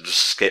because you have to just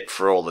skip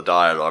through all the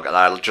dialogue, and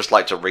I just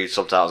like to read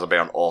subtitles and be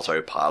on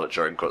autopilot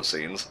during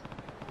cutscenes.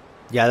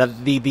 Yeah,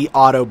 the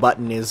auto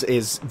button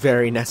is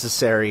very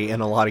necessary in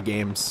a lot of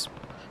games.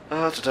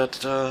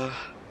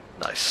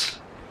 Nice.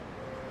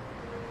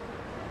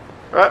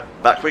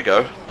 Right, back we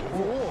go.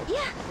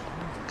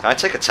 Can I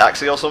take a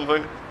taxi or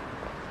something?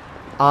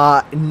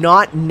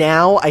 Not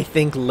now. I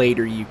think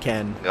later you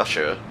can.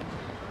 Gotcha.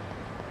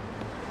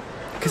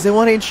 Because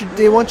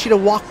they want you to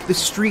walk the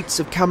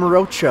streets of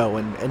Kamurocho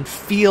and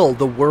feel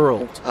the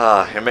world.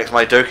 It makes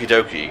my Doki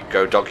Doki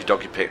go Doki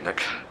Doki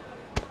Picnic.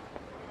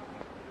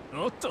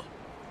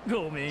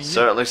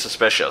 Certainly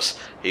suspicious.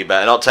 He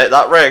better not take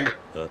that ring.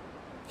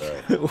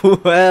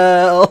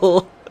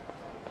 Well,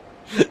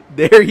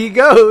 there he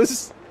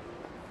goes.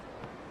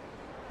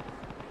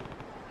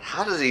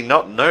 How did he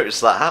not notice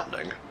that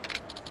happening?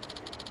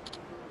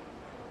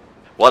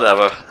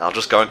 Whatever, I'll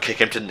just go and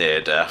kick him to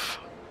near death.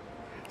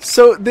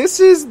 So this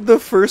is the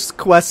first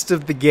quest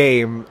of the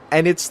game,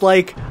 and it's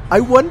like, I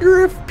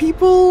wonder if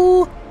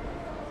people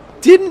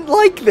didn't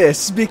like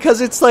this,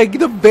 because it's like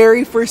the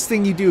very first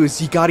thing you do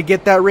is you gotta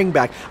get that ring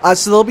back.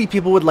 So there'll be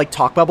people with like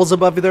talk bubbles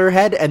above their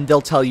head, and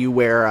they'll tell you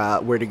where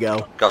to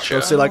go. Gotcha.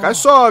 They'll say like, I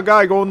saw a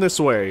guy going this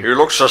way. He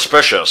looks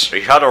suspicious.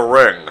 He had a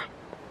ring.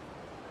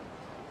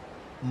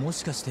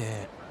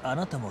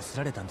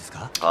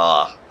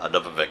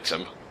 Another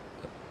victim.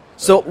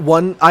 So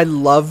I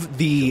love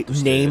the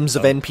names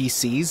of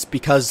NPCs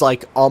because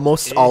like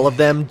almost all of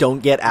them don't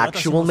get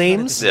actual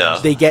names. Yeah.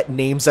 They get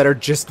names that are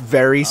just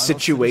very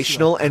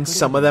situational, and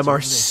some of them are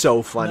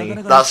so funny.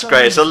 That's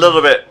great. It's a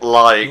little bit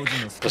like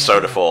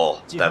Persona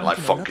 4, then like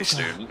Funky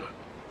Student.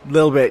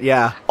 Little bit,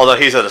 yeah. Although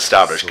he's an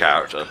established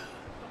character.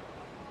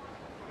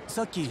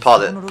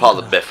 Part of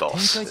the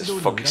mythos is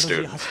Funky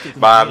Student.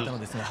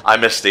 Man, I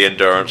missed the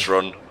endurance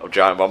run of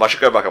Giant Bomb. I should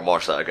go back and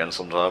watch that again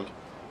sometime.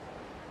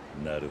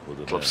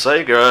 Club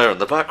Sega in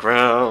the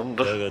background.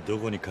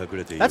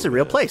 That's a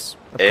real place.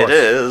 It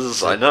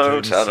is, I know,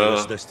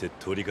 Tanner. This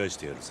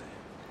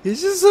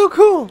is so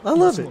cool. I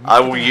love it. I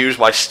will use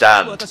my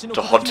stand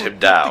to hunt him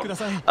down.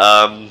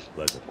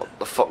 What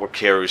the fuck would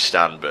Kiryu's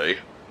stand be?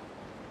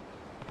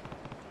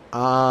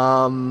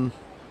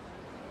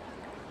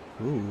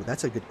 Ooh,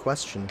 that's a good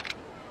question.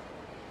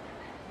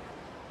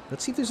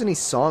 Let's see if there's any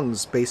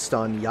songs based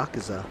on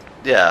Yakuza.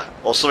 Yeah,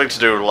 or something to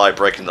do with like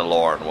breaking the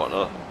law and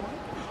whatnot.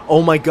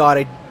 Oh my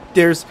god,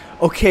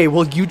 okay,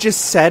 well you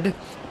just said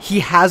he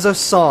has a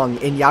song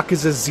in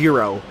Yakuza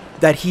 0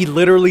 that he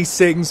literally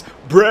sings,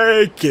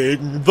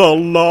 Breaking the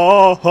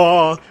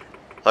Law.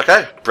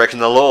 Okay, breaking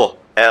the law.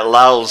 It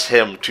allows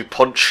him to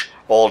punch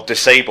or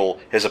disable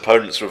his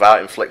opponents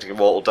without inflicting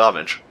mortal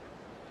damage.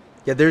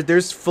 Yeah,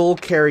 there's full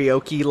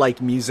karaoke,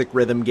 like, music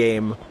rhythm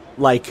game,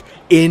 like,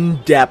 in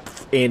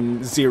depth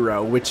in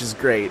 0, which is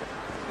great.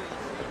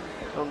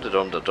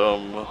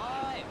 Dum-da-dum-da-dum.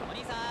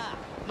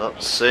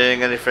 Not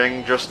seeing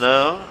anything just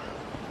now.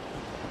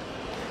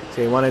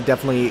 So you want to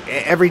definitely,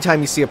 every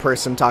time you see a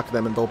person, talk to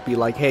them and they'll be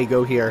like, hey,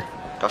 go here.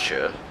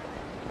 Gotcha.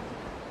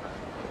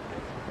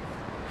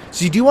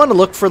 So you do want to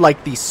look for,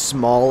 like, these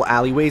small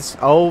alleyways.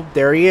 Oh,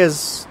 there he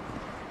is.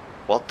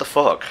 What the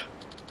fuck?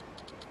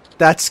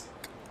 That's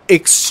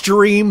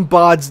Extreme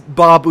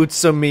Bob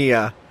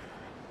Utsumiya.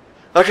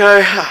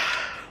 Okay.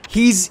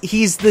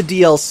 He's the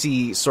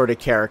DLC sort of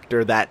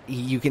character that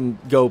you can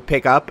go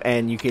pick up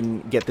and you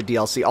can get the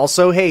DLC.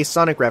 Also, hey,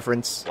 Sonic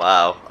reference.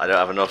 Wow, I don't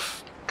have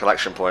enough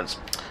collection points.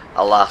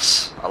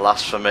 Alas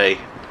for me.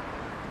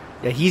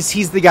 Yeah,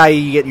 he's the guy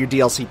you get your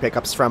DLC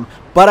pickups from.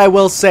 But I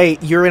will say,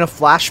 you're in a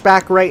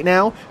flashback right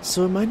now,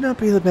 so it might not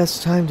be the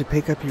best time to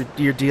pick up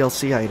your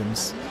DLC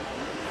items.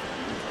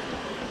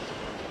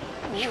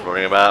 Just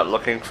running about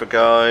looking for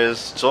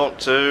guys to talk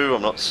to.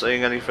 I'm not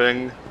seeing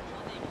anything.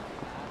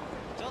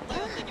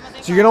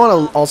 So you're going to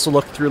want to also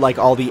look through, like,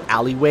 all the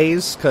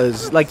alleyways,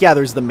 because, like, yeah,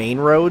 there's the main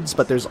roads,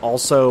 but there's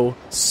also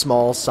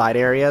small side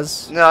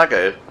areas. Yeah, I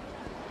go.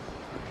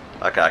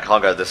 Okay, I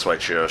can't go this way,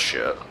 just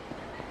shit.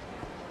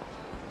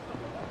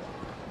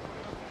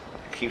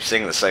 I keep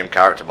seeing the same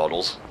character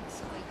models.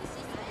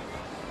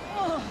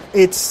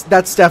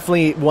 That's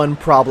definitely one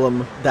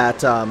problem that,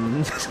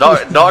 It's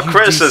not a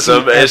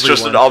criticism, it's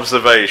just an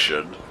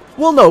observation.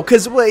 Well, no,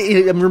 because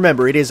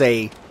remember, it is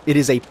a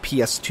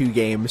PS2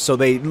 game, so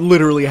they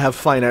literally have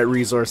finite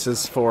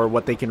resources for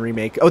what they can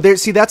remake. Oh,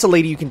 see, that's a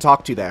lady you can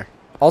talk to there.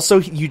 Also,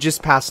 you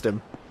just passed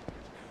him.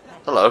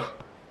 Hello.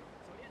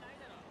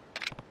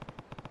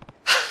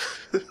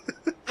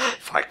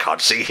 If I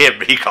can't see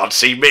him, he can't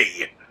see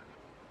me.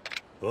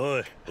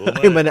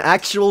 I'm an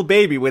actual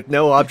baby with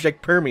no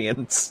object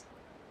permanence.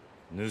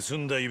 You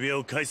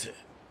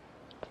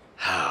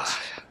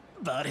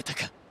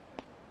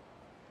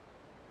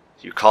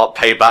can't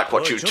pay back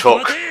what you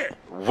took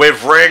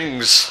with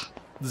rings.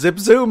 Zip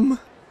zoom.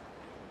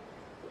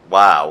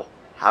 Wow,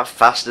 how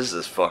fast is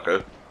this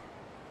fucker?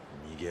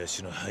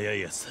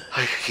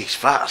 He's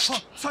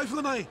fast.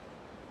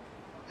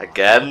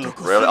 Again?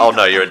 Really? Oh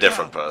no, you're a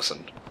different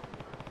person.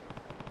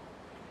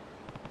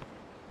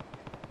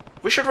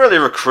 We should really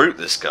recruit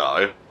this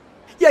guy.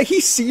 Yeah,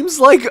 he seems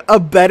like a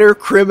better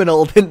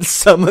criminal than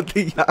some of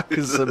the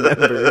Yakuza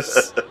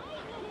members.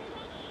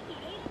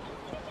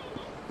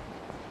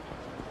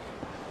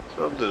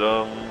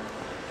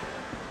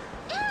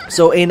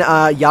 So in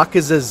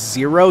Yakuza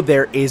 0,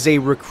 there is a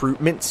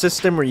recruitment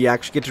system where you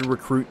actually get to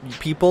recruit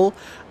people,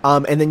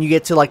 and then you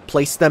get to like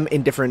place them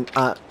in different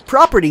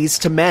properties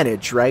to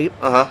manage, right?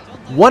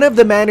 One of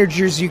the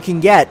managers you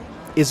can get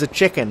is a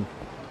chicken.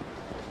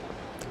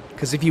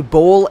 Because if you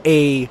bowl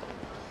a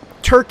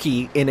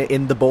turkey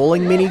in the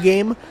bowling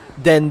minigame,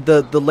 then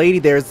the lady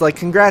there is like,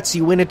 congrats,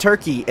 you win a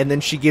turkey, and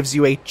then she gives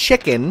you a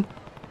chicken,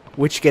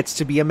 which gets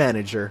to be a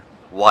manager.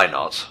 Why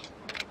not?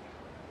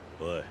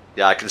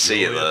 Yeah, I can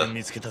see it there.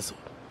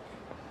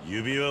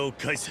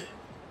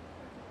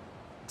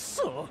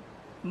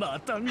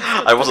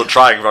 I wasn't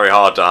trying very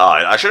hard to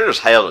hide. I should have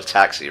just hailed a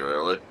taxi,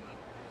 really.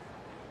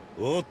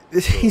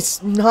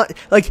 He's not,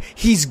 like,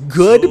 he's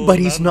good, but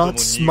he's not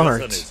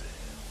smart.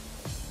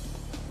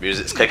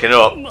 Music's kicking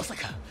up.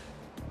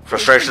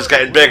 Frustration's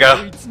getting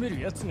bigger.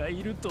 Bang,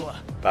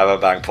 bang,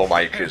 bang, pull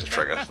my Yakuza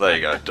trigger. There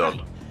you go,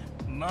 done.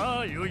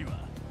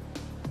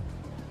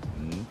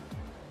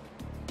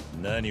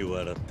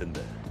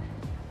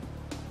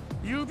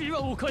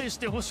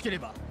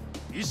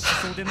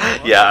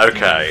 Yeah,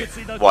 okay.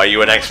 Why, are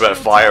you an expert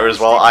fighter as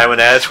well? I'm an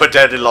heir to a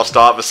deadly lost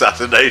art of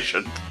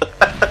assassination.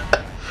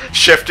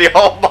 Shifty,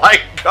 oh my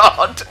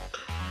god!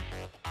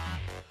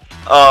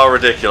 Oh,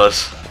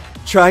 ridiculous.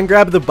 Try and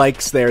grab the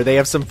bikes there, they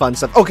have some fun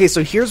stuff. Okay,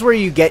 so here's where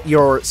you get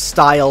your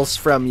styles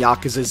from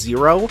Yakuza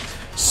 0.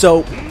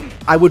 So,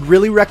 I would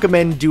really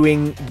recommend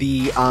doing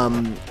the,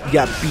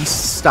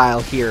 Beast style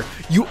here.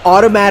 You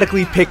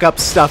automatically pick up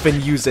stuff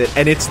and use it,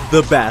 and it's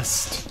the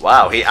best.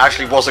 Wow, he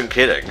actually wasn't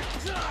kidding.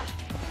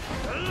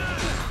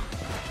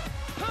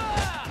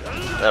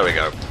 There we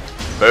go.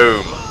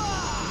 Boom.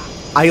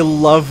 I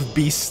love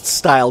Beast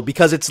style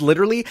because it's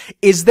literally,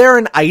 is there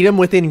an item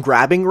within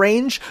grabbing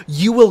range?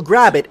 You will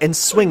grab it and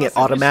swing it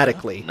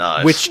automatically.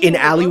 Nice. Which in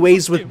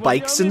alleyways with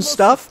bikes and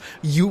stuff,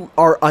 you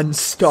are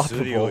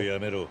unstoppable.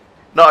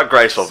 Not a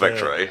graceful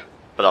victory,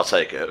 but I'll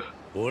take it.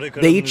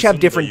 They each have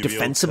different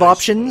defensive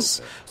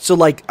options. So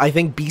like, I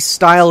think Beast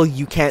style,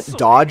 you can't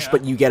dodge,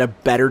 but you get a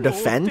better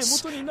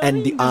defense.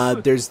 And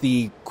there's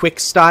the quick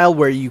style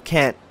where you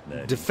can't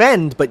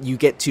defend, but you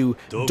get to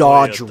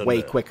dodge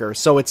way quicker.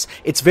 So it's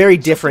very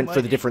different for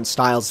the different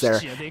styles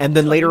there. And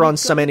then later on,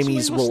 some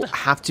enemies will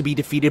have to be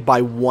defeated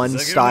by one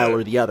style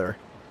or the other.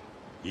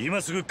 Oh,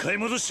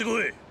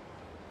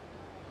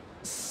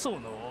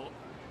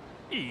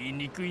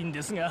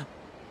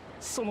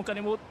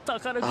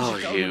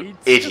 you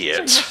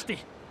idiot.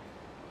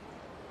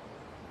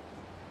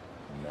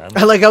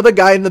 I like how the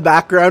guy in the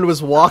background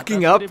was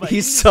walking up,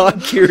 he saw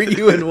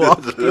Kiryu and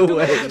walked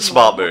away.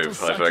 Smart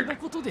move, I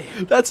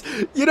think. That's,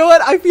 you know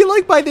what, I feel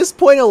like by this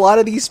point a lot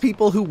of these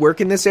people who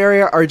work in this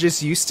area are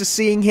just used to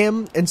seeing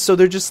him, and so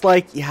they're just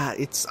like, yeah,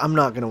 I'm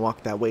not gonna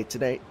walk that way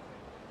today.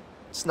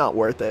 It's not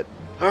worth it.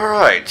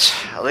 Alright,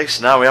 at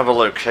least now we have a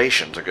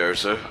location to go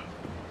to.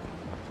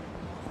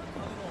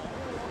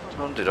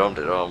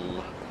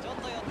 Dum-de-dum-de-dum.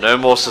 No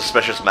more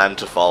suspicious men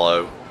to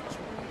follow.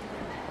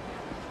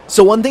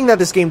 So one thing that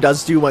this game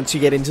does do once you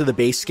get into the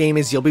base game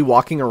is you'll be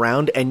walking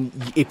around, and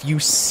if you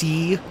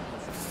see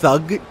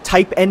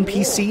thug-type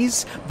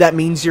NPCs, that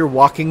means you're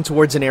walking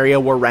towards an area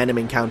where random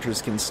encounters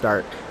can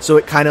start. So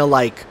it kind of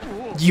like,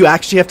 you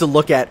actually have to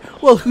look at,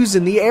 well, who's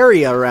in the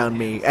area around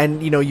me?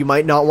 And, you know, you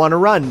might not want to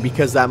run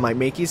because that might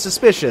make you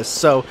suspicious.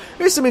 So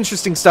there's some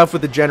interesting stuff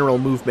with the general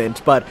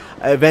movement, but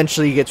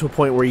eventually you get to a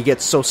point where you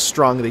get so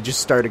strong they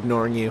just start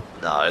ignoring you.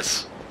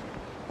 Nice.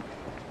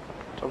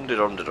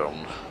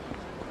 Dum-de-dum-de-dum.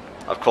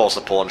 Of course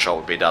the pawn shop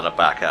would be down a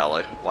back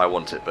alley. Why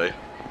wouldn't it be?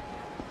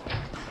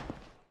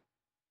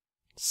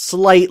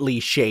 Slightly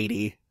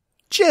shady.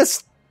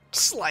 Just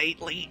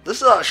slightly.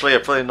 This is actually a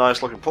pretty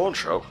nice looking pawn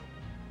shop.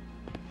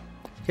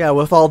 Yeah,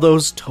 with all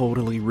those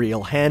totally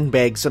real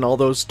handbags and all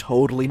those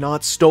totally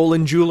not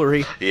stolen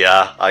jewelry.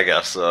 Yeah, I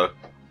guess so.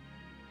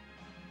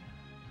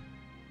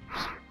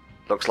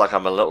 Looks like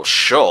I'm a little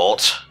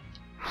short.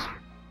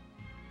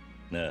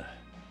 Nah,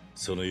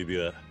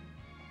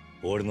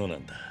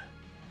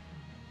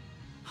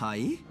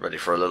 Ready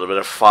for a little bit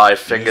of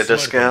 5-finger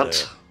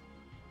discount?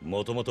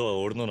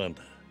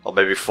 Or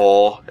maybe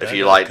 4, if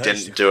you like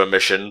didn't do a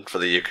mission for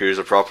the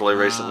Yakuza properly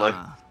recently.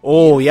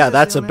 Oh yeah,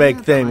 that's a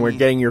big thing. We're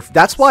getting your...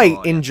 That's why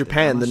in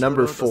Japan the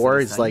number 4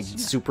 is like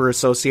super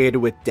associated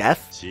with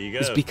death.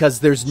 Is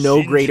because there's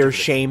no greater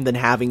shame than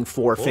having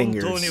 4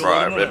 fingers.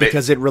 Right,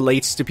 because it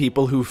relates to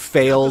people who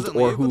failed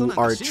or who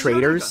are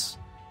traitors.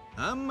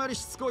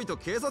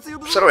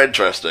 So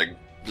interesting.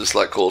 Just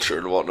like culture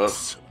and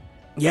whatnot.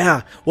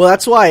 Yeah, well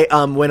that's why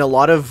when a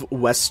lot of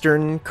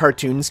Western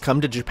cartoons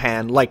come to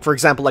Japan, like for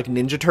example like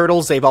Ninja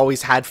Turtles, they've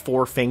always had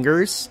 4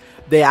 fingers.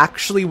 They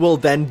actually will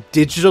then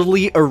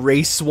digitally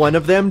erase one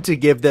of them to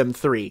give them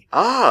 3.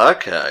 Ah,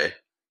 okay.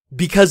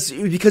 Because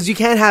you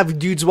can't have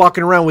dudes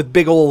walking around with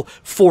big ol'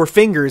 4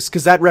 fingers,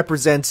 because that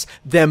represents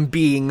them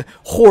being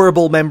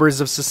horrible members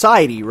of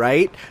society,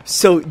 right?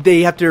 So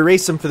they have to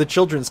erase them for the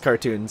children's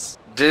cartoons.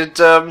 Did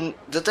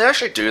they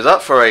actually do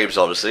that for Abe's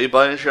Odyssey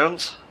by any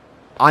chance?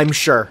 I'm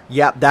sure.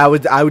 Yeah,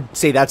 I would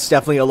say that's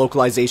definitely a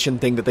localization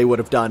thing that they would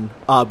have done,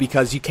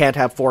 because you can't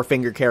have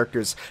 4-finger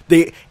characters.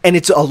 And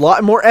it's a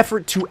lot more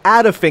effort to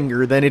add a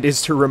finger than it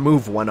is to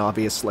remove one,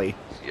 obviously.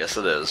 Yes,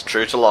 it is.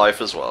 True to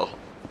life as well.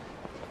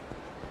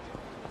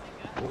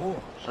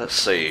 Let's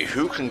see,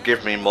 who can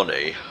give me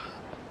money?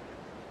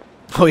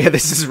 Oh yeah,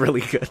 this is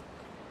really good.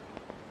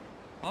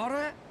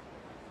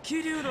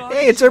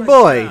 Hey, it's our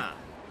boy!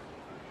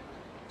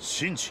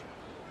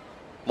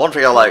 One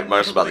thing I like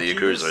most about the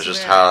Yakuza is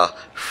just how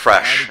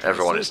fresh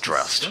everyone is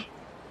dressed.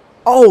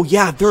 Oh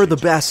yeah, they're the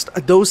best.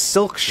 Those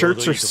silk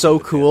shirts are so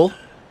cool.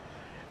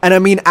 And I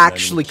mean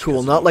actually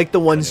cool, not like the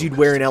ones you'd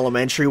wear in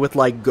elementary with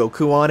like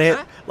Goku on it.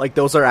 Like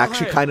those are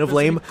actually kind of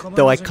lame,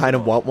 though I kind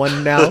of want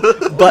one now.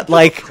 But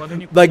like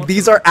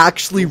these are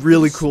actually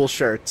really cool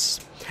shirts.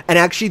 And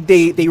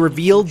actually they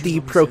revealed the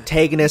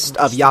protagonist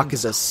of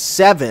Yakuza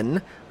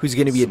 7, who's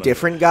going to be a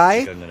different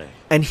guy,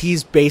 and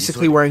he's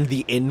basically wearing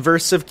the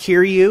inverse of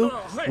Kiryu,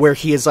 where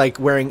he is like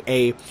wearing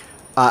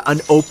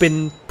an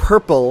open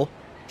purple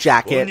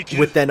jacket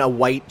with then a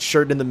white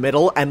shirt in the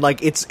middle, and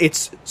like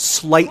it's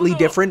slightly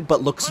different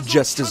but looks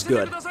just as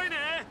good.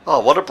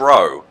 Oh, what a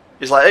bro.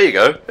 He's like, here you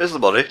go, here's the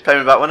money, pay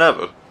me back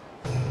whenever.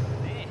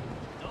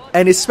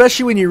 And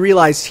especially when you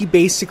realize he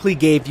basically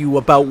gave you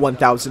about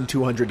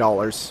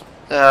 $1,200.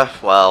 Yeah,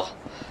 well,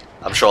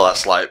 I'm sure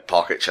that's like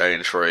pocket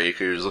change for a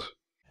Yakuza.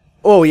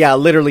 Oh yeah,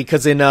 literally,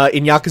 because in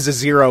Yakuza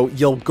 0,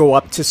 you'll go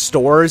up to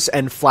stores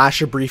and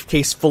flash a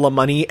briefcase full of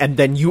money, and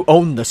then you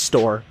own the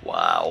store.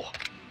 Wow.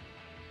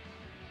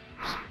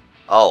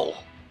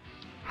 Oh.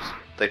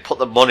 They put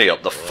the money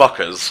up, the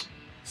fuckers.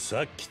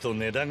 Well,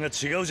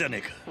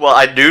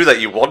 I knew that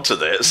you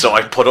wanted it, so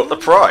I put up the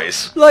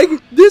price. Like,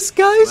 this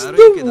guy's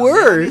the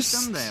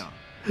worst.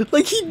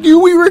 Like, he knew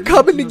we were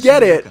coming to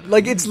get it.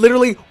 Like, it's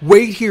literally,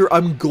 wait here,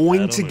 I'm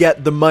going to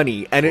get the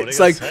money. And it's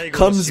like,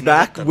 comes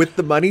back with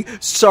the money.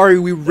 Sorry,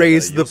 we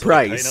raised the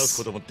price.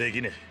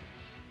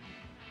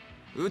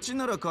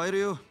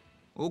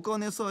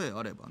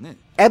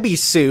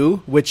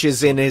 Ebisu, which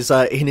is in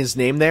his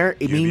name there,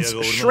 it means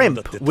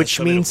shrimp, which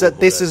means that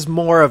this is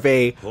more of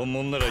a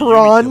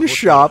prawn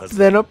shop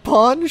than a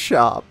pawn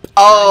shop.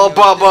 Oh,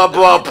 blah, blah,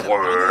 blah,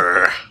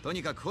 blah.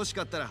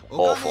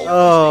 Awful.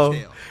 Oh.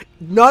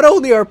 Not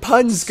only are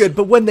puns good,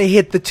 but when they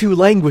hit the 2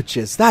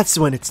 languages, that's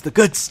when it's the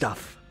good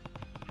stuff.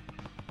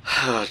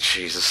 Oh,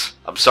 Jesus.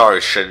 I'm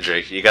sorry,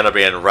 Shinji. You're gonna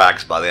be in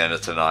rags by the end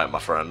of tonight, my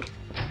friend.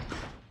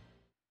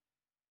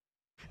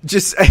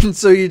 And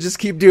so you just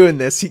keep doing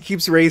this. He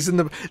keeps raising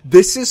the...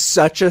 This is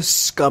such a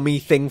scummy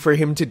thing for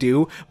him to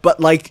do, but,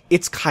 like,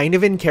 it's kind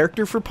of in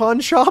character for pawn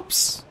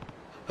shops.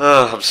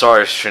 Oh, I'm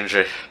sorry,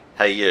 Shinji.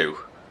 Hey, you.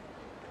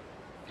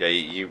 Yeah,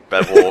 you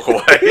better walk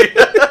away.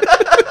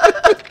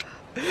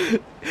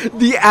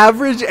 The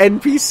average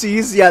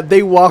NPCs, yeah,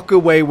 they walk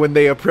away when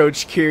they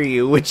approach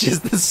Kiryu, which is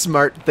the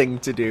smart thing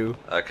to do.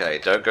 Okay,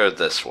 don't go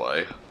this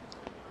way.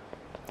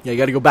 Yeah, you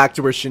gotta go back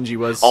to where Shinji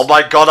was. Oh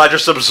my god, I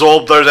just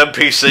absorbed those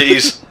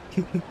NPCs!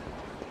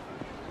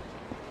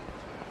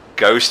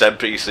 Ghost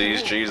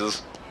NPCs,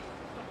 Jesus.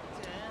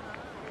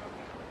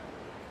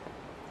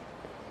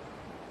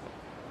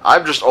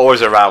 I'm just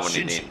always around when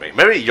you need me.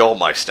 Maybe you're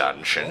my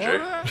stand, Shinji.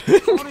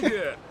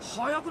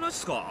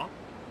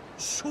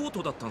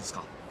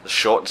 The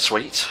short and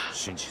sweet.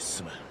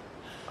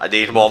 I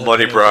need more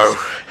money, bro.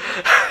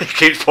 He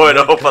keeps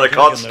pointing up and I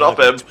can't stop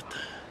him.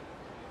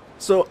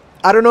 So,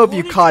 I don't know if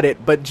you caught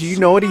it, but do you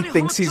know what he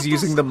thinks he's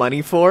using the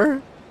money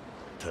for?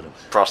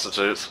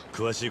 Prostitutes.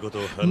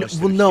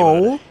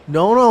 No,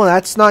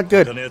 that's not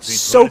good.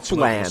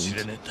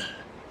 Soapland.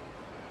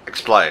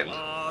 Explain.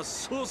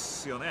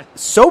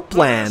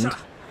 Soapland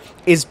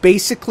is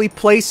basically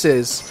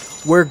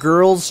places where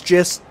girls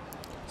just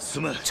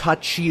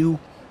touch you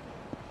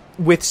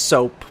with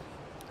soap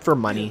for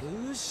money.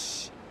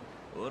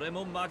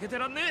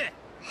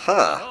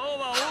 Huh.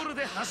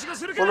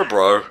 What a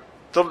bro.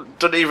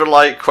 Don't even,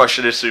 like,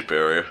 question his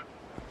superior.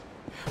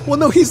 Well,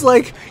 no, he's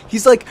like,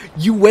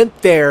 you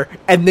went there,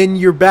 and then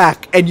you're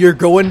back, and you're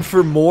going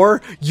for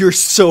more? You're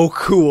so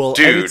cool.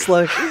 Dude. And it's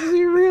like, is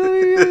he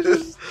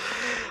really?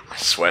 I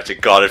swear to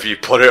God, if you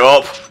put it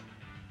up...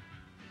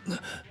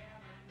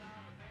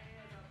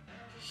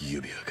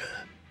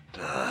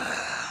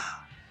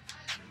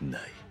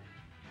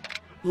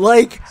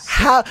 Like,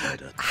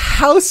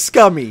 how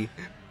scummy?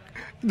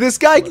 This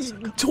guy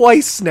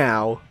twice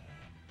now.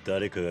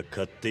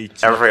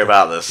 Everything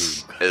about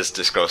this is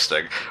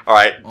disgusting.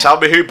 Alright, tell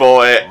me who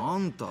bought it.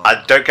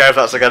 I don't care if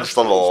that's against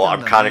the law,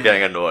 I'm kind of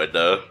getting annoyed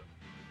though.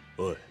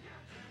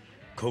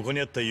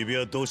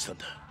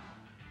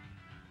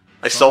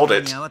 I sold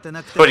it,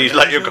 but you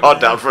let your guard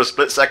down for a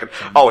split second.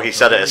 Oh, he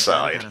set it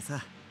aside.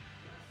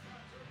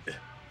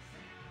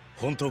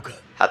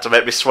 Had to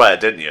make me swear,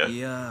 didn't you?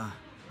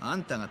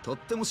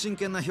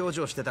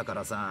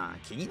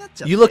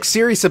 You look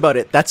serious about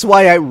it. That's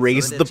why I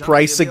raised the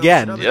price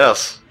again.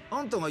 Yes.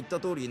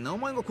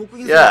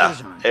 Yeah,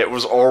 it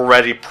was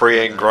already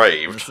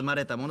pre-engraved. Can I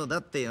have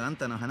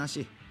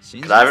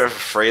it for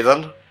free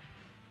then?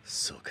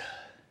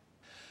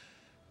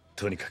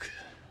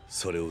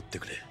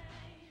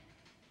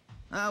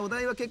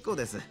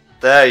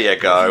 There you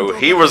go.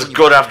 He was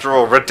good after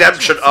all.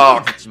 Redemption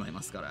arc.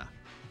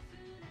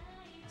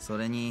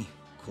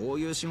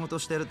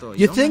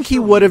 You think he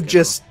would have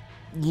just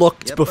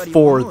looked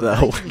before,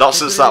 though? Not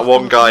since that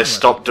one guy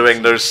stopped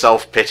doing those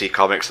self-pity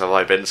comics have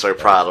I been so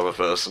proud of a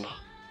person.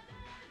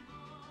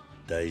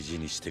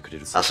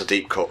 That's a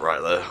deep cut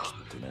right there.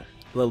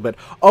 A little bit.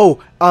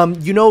 Oh,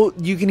 you know,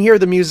 you can hear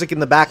the music in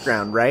the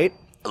background, right?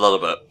 A little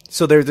bit.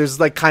 So there's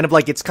like kind of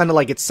like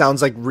it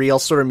sounds like real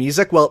sort of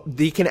music. Well,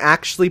 they can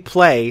actually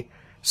play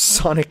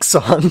Sonic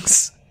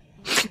songs.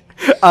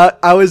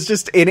 I was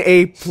just in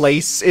a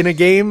place in a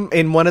game,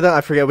 in one of them,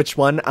 I forget which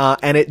one,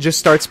 and it just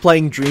starts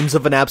playing Dreams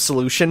of an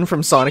Absolution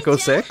from Sonic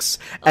 06,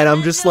 and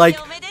I'm just like,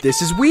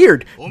 this is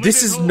weird.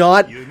 This is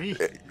not...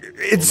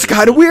 It's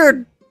kind of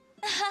weird.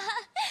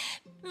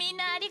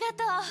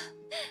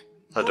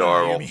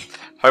 Adorable.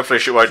 Hopefully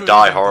she won't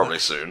die horribly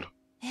soon.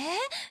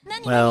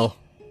 Well...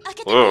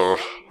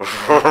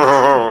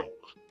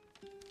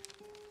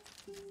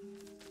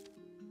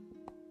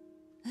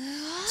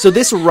 So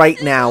this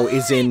right now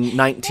is in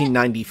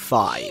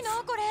 1995,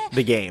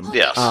 the game.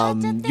 Yes.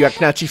 You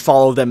can actually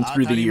follow them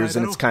through the years,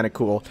 and it's kind of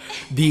cool.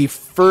 The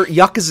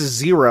Yakuza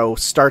 0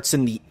 starts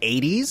in the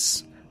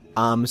 80s,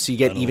 so you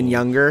get even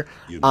younger,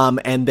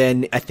 and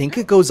then I think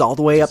it goes all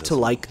the way up to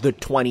like the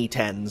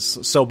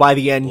 2010s. So by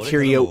the end,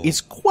 Kiryu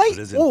is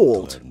quite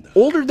old,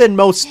 older than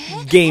most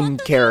game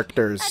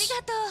characters.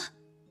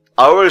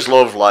 I always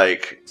love,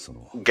 like,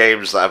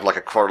 games that have, like,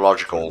 a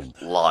chronological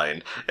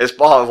line. It's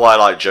part of why I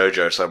like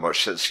JoJo so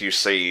much, since you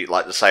see,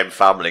 like, the same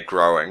family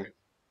growing.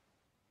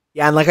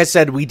 Yeah, and like I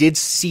said, we did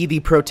see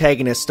the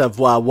protagonist of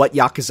what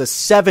Yakuza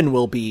 7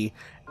 will be,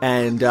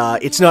 and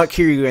it's not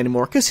Kiryu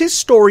anymore, because his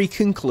story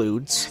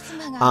concludes.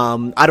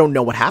 I don't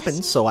know what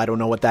happens, so I don't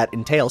know what that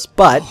entails,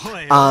 but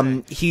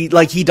he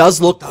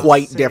does look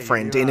quite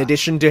different. In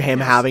addition to him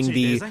having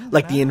the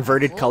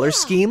inverted color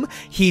scheme,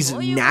 he's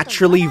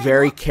naturally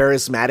very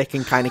charismatic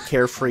and kind of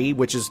carefree,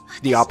 which is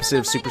the opposite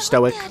of super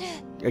stoic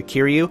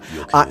Kiryu,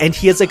 and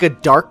he has like a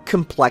dark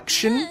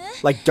complexion,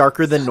 like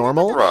darker than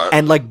normal,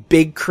 and like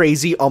big,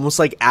 crazy, almost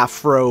like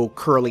afro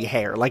curly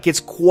hair. Like, it's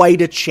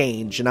quite a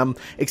change, and I'm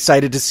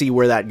excited to see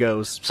where that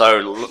goes.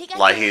 So,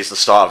 like, he's the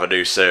start of a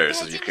new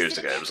series of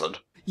Yakuza games, then?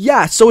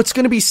 Yeah, so it's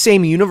gonna be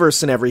same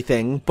universe and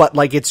everything, but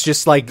like it's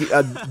just like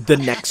the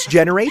next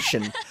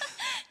generation.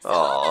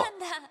 Aww.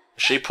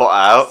 She put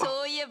out.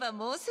 Oh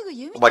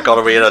my god,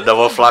 are we in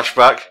another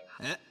flashback?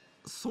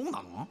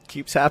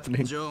 Keeps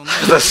happening.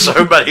 There's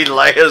so many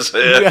layers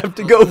here. We have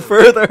to go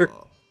further.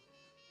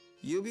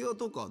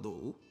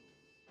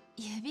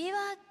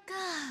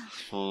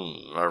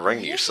 A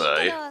ring, you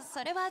say?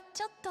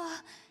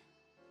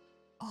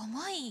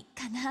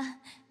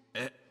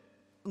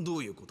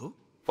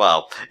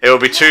 Well, it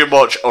would be too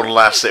much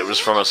unless it was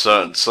from a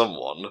certain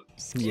someone.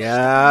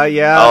 Yeah,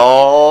 yeah.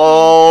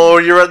 Oh,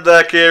 you're in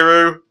there,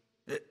 Kiru.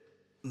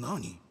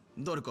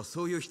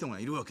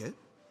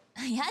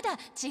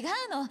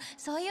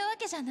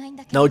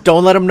 No,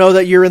 don't let them know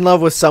that you're in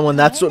love with someone.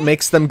 That's what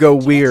makes them go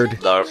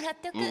weird. No.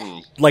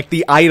 Like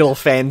the Idol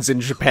fans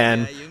in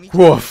Japan.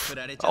 Woof.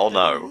 Oh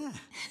no.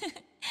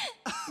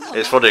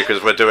 It's funny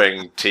because we're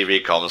doing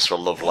TV comms for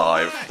Love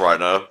Live right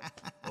now.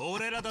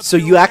 So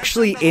you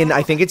actually, in,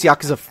 I think it's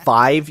Yakuza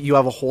 5, you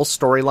have a whole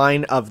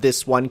storyline of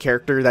this one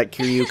character that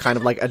Kiryu kind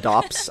of like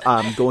adopts,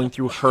 going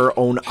through her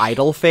own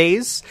idol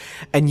phase,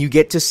 and you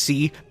get to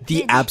see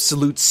the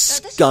absolute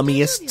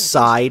scummiest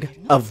side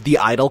of the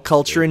idol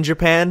culture in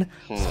Japan.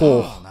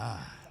 Oh,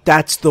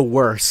 that's the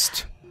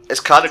worst.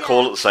 It's kind of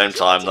cool at the same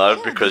time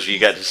though, because you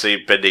get to see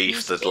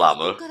beneath the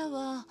glamour.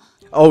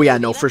 Oh yeah,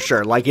 no, for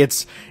sure. Like,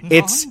 it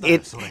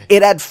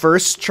at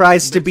first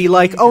tries to be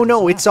like, oh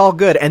no, it's all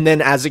good, and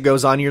then as it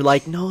goes on, you're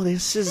like, no,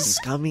 this is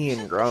scummy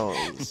and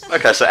gross.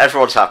 Okay, so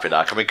everyone's happy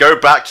now. Can we go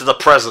back to the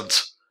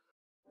present?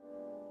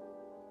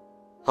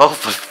 Oh,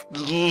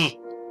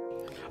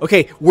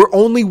 okay, we're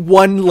only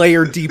one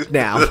layer deep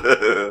now.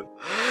 Okay,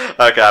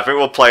 I think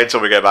we'll play until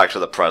we get back to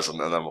the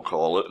present, and then we'll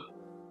call it.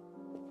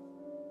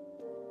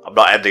 I'm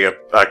not ending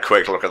a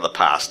quick look at the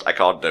past. I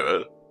can't do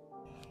it.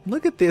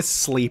 Look at this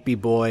sleepy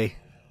boy.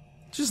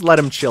 Just let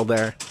him chill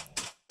there.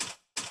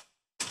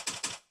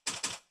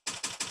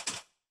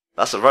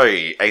 That's a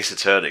very Ace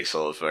Attorney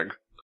sort of thing.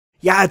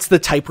 Yeah, it's the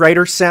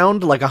typewriter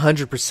sound, like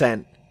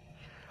 100%.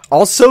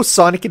 Also,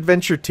 Sonic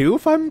Adventure 2,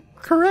 if I'm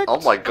correct.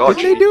 Oh my god,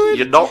 Didn't they do it?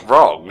 You're not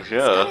wrong,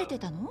 yeah.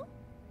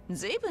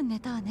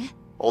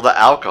 All that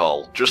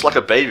alcohol, just like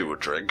a baby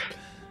would drink.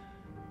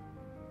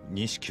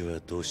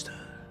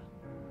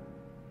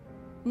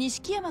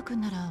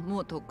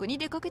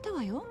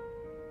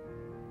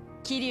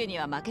 So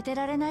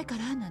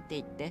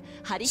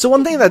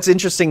one thing that's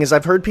interesting is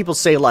I've heard people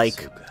say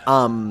like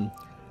when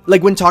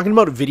talking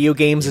about video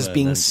games as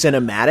being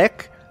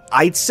cinematic,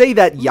 I'd say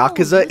that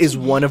Yakuza is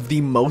one of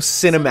the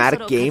most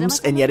cinematic games,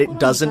 and yet it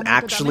doesn't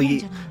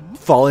actually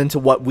fall into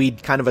what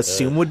we'd kind of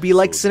assume would be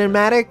like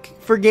cinematic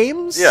for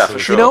games. Yeah, for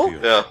sure. You know?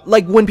 Yeah.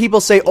 Like when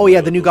people say, oh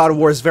yeah, the new God of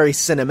War is very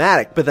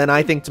cinematic, but then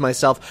I think to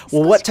myself,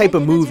 well, what type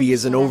of movie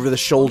is an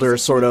over-the-shoulder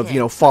sort of,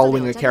 you know,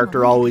 following a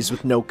character always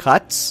with no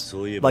cuts?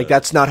 Like,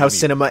 that's not how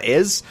cinema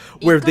is.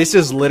 Where this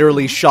is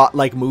literally shot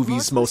like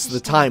movies most of the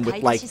time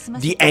with, like,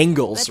 the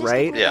angles,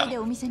 right? Yeah.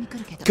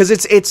 Because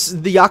it's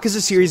the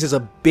Yakuza series is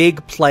a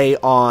big play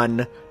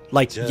on,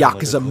 like,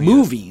 Yakuza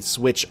movies,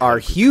 which are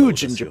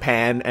huge in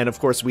Japan, and of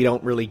course we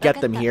don't really get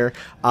them here,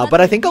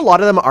 but I think a lot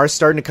of them are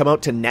starting to come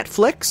out to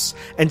Netflix,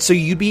 and so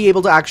you'd be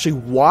able to actually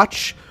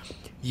watch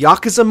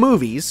Yakuza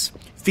movies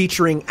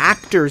featuring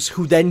actors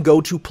who then go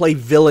to play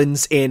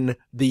villains in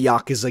the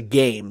Yakuza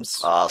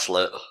games. Ah, that's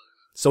lit.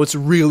 So it's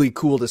really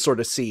cool to sort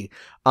of see.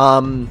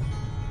 Oh,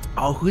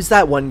 who's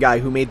that one guy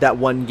who made that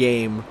one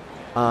game?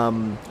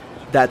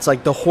 That's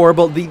like the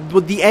horrible,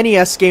 the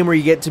NES game where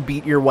you get to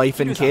beat your wife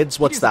and kids.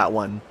 What's that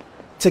one?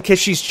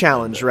 Takeshi's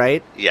Challenge,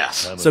 right?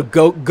 Yes. So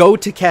Go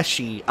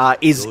Takeshi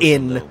is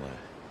in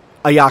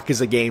a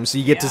Yakuza game, so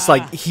you get to,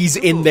 like, he's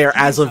in there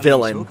as a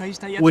villain,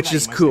 which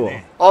is cool.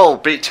 Oh,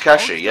 Beat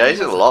Takeshi. Yeah, he's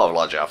in a lot of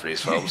like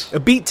Japanese films.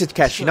 Beat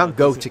Takeshi, not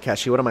Go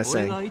Takeshi. What am I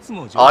saying?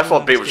 Oh, I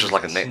thought Beat was just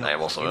like a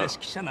nickname or something.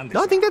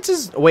 No, I think that's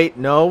his... Wait,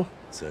 no.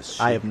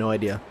 I have no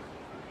idea.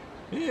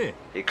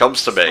 He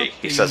comes to me.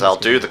 He says, I'll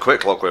do the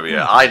quick look with you.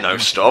 I know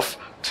stuff.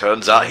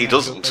 Turns out he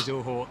doesn't.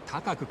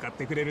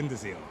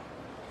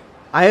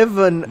 I have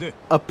an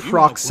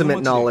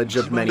approximate knowledge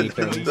of many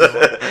things.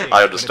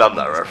 I understand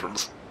that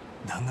reference.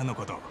 Can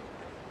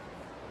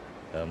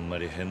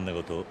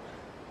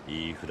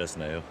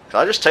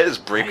I just take this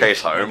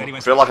briefcase home?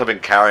 I feel like I've been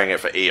carrying it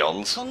for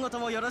eons.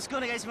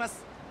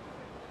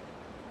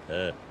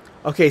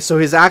 Okay, so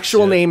his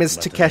actual name is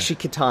Takeshi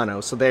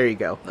Kitano, so there you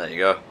go. There you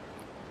go.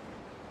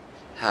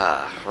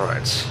 Ah,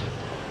 right.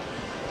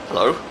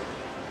 Hello?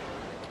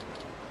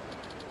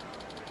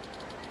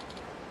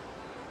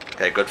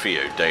 Okay, good for you,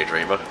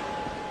 Daydreamer.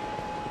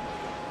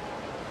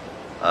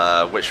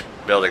 Which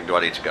building do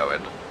I need to go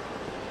in?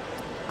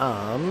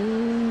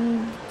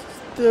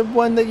 The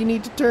one that you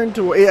need to turn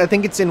to. I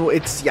think it's in.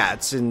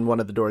 It's in one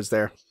of the doors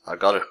there. I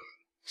got it.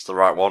 It's the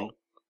right one.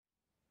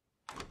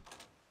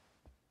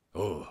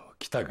 Oh,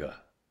 Kitaga.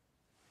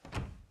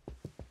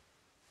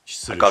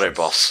 I got it,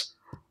 boss.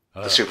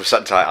 The Super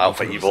Sentai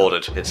outfit you've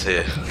ordered, it's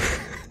here.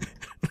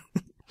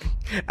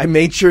 I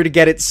made sure to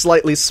get it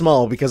slightly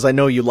small because I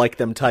know you like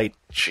them tight.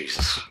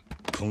 Jesus.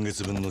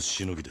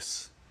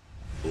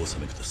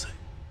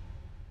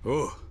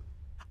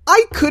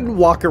 I couldn't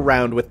walk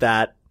around with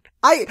that.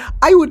 I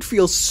would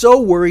feel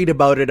so worried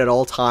about it at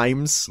all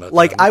times.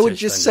 Like, I would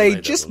just say,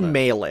 just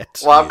mail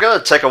it. Well, I'm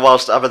gonna take a while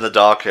stab in the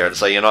dark here and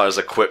say you're not as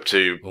equipped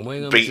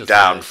to beat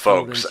down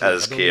folks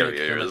as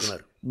Kiryu is.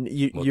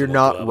 You're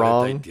not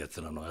wrong.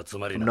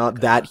 I'm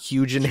not that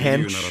huge and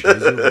hench.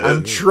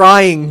 I'm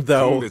trying,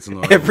 though.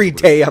 Every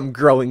day I'm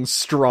growing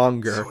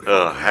stronger.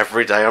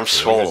 Every day I'm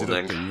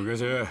swallowing.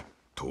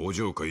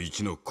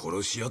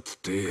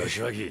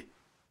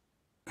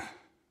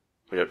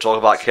 We don't talk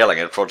about killing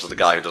in front of the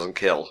guy who doesn't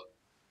kill.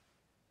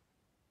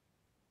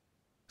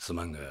 That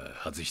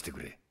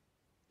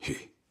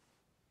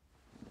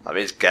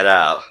means get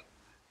out.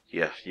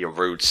 You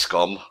rude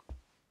scum.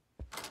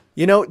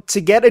 You know, to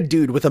get a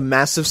dude with a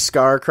massive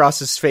scar across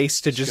his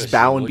face to just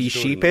bow and be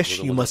sheepish,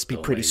 you must be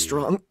pretty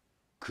strong.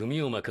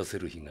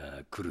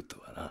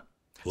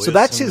 So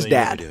that's his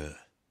dad.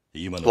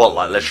 What,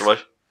 like literally?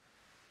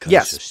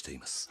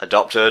 Yes.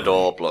 Adopted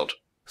or blood?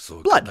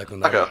 Blood.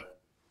 Okay.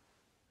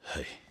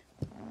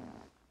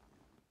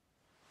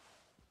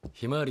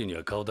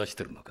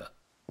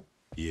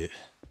 This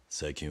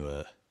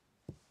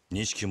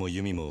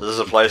is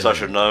a place I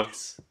should know.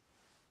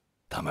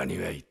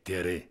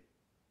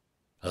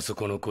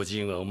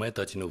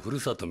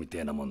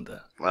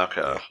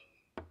 Okay.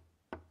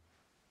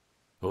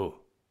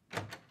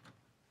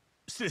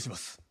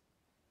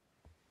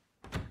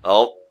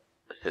 Oh,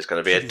 it's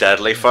gonna be a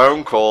deadly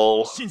phone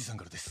call.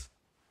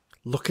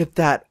 Look at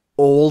that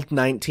old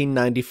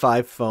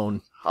 1995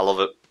 phone. I love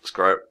it. It's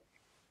great.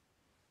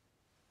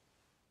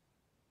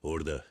 Oh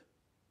no.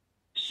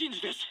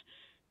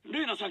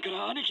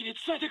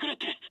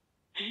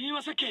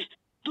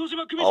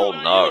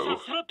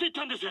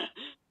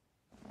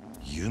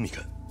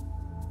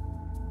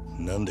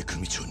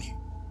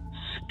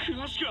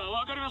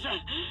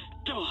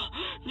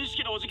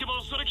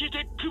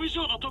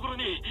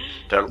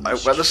 Don't know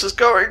where this is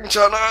going,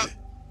 Turner.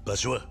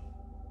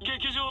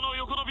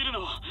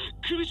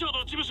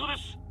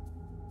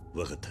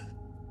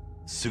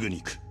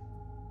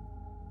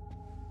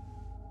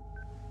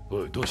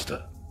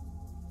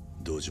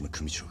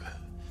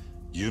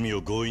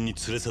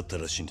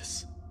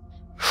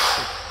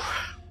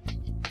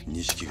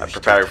 I'm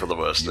preparing for the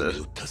worst here.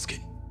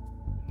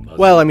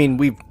 Well, I mean,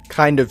 we've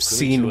kind of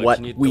seen what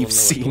we've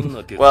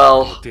seen.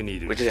 Well,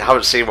 we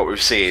haven't seen what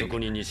we've seen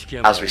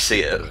as we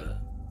see it.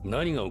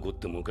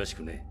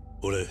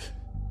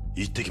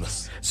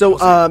 So,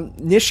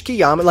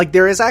 Nishikiyama, like,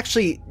 there is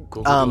actually,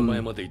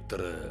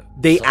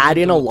 they add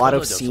in a lot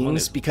of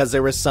scenes because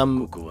there was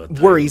some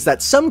worries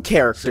that some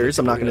characters,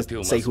 I'm not going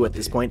to say who at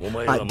this point,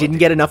 didn't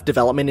get enough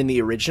development in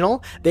the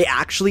original. They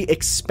actually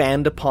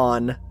expand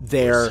upon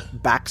their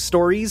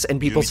backstories,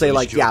 and people say,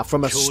 like, yeah,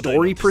 from a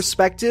story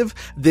perspective,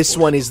 this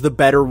one is the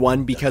better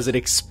one because it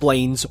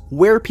explains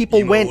where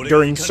people went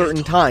during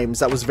certain times.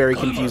 That was very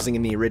confusing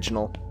in the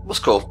original. That's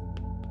cool.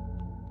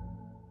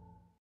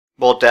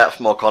 More depth,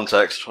 more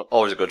context,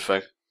 always a good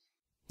thing.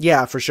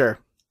 Yeah, for sure.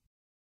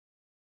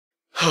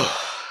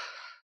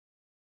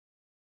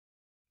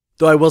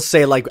 Though I will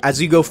say, like, as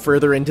you go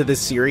further into the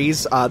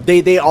series,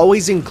 they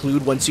always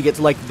include, once you get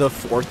to, like, the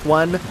fourth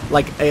one,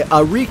 like,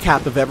 a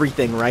recap of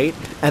everything, right?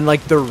 And,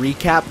 like, the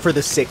recap for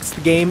the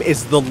sixth game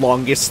is the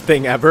longest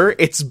thing ever.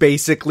 It's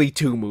basically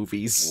 2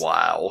 movies.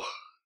 Wow.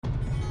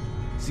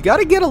 So you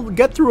gotta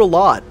get through a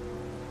lot.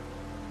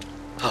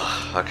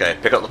 Okay,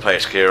 pick up the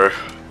pace, Kira.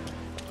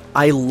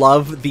 I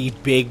love the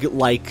big,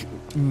 like,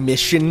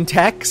 mission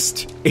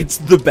text. It's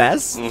the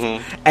best.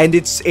 And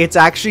it's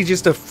actually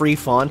just a free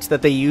font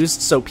that they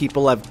used, so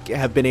people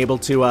have been able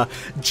to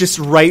just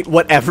write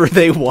whatever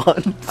they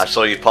want. I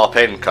saw you pop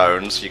in,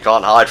 Cones. You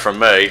can't hide from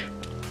me.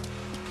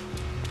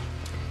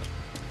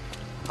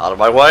 Out of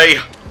my way.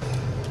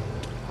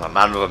 I'm a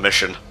man with a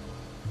mission.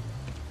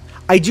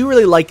 I do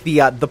really like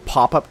the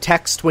pop-up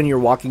text when you're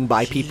walking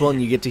by people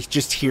and you get to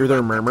just hear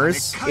their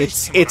murmurs.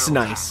 It's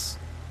nice.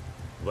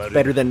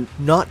 Better than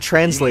not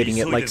translating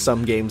it like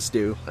some games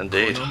do.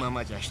 Indeed.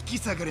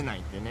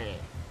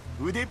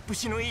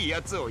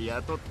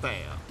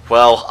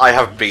 Well, I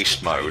have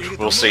beast mode.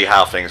 We'll see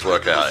how things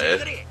work out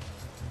here.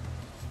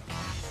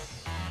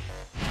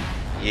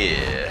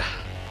 Yeah.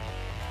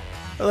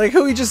 I like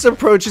how he just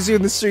approaches you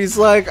in the streets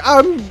like,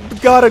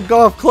 got a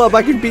golf club,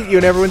 I can beat you,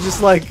 and everyone's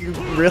just like,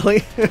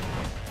 really?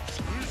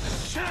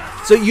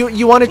 So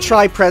you want to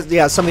try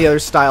some of the other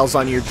styles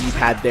on your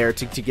D-pad there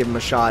to give him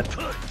a shot.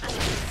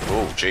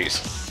 Oh,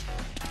 jeez.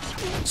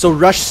 So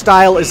Rush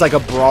style is like a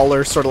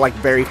brawler, sort of like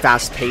very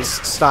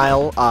fast-paced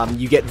style.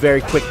 You get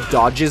very quick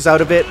dodges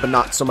out of it, but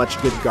not so much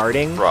good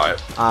guarding. Right.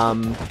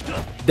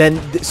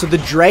 So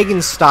the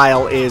Dragon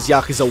style is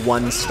Yakuza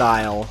 1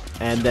 style,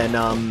 and then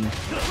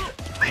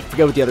I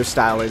forget what the other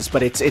style is,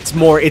 but it's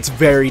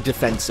very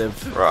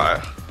defensive.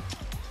 Right.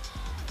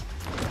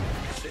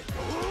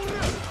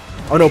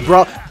 Oh no,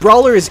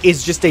 Brawler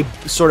is just a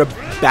sort of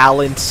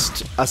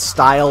balanced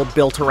style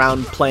built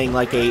around playing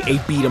like a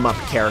beat-em-up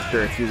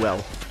character, if you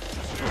will.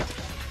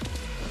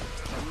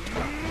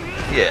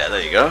 Yeah,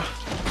 there you go.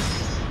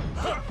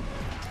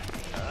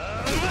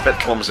 Bit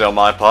clumsy on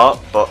my part,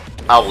 but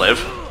I'll live.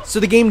 So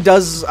the game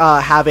does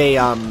have a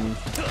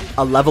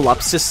level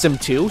up system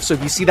too. So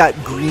if you see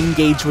that green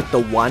gauge with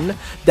the 1,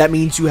 that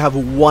means you have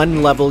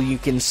 1 level you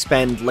can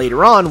spend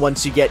later on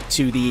once you get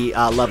to the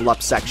level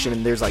up section,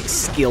 and there's like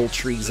skill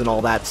trees and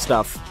all that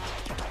stuff.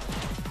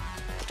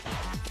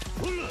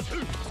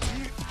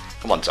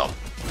 Come on, Tom.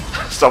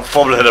 Stop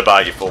fumbling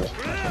about, you fool.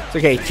 It's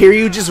okay,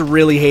 Kiryu just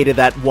really hated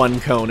that 1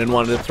 cone and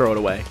wanted to throw it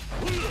away.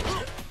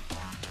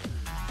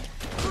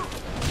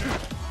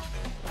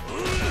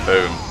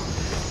 Boom.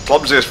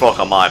 Clumsy as fuck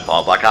on my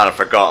part, but I kind of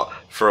forgot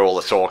through all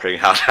the talking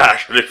how to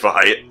actually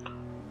fight.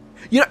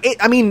 You know,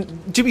 I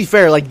mean, to be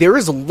fair, like, there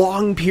is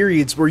long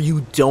periods where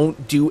you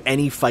don't do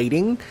any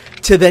fighting,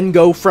 to then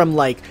go from,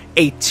 like,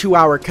 a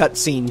 2-hour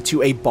cutscene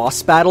to a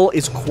boss battle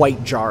is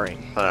quite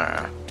jarring.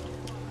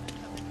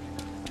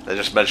 They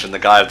just mentioned the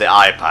guy with the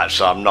eye patch,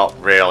 so I'm not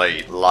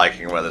really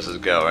liking where this is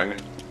going.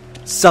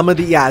 Some of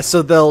the,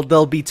 so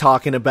they'll be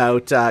talking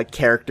about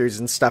characters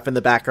and stuff in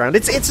the background.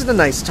 It's a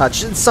nice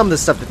touch. Some of the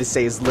stuff that they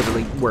say is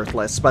literally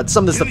worthless, but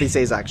some of the stuff they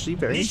say is actually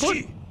very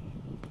important.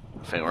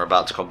 I think we're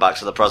about to come back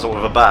to the present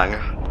with a bang.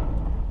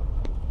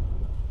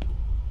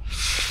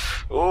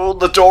 Oh,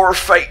 the door of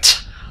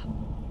fate!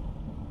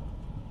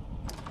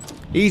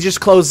 He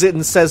just closes it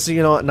and says,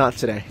 you know what, not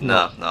today.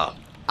 No.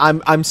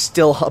 I'm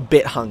still a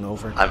bit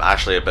hungover. I'm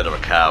actually a bit of a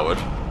coward.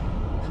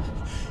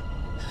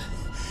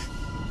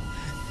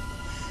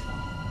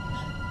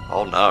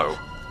 Oh no.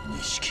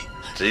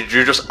 Did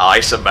you just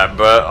ice a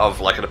member of,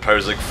 like, an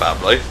opposing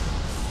family?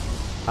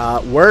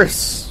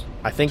 Worse.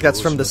 I think that's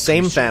from the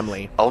same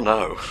family. Oh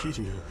no.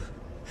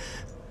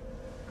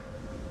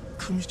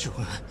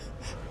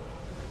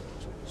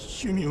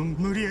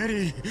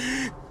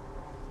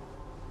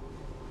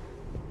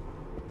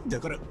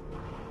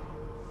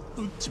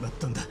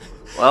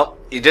 Well,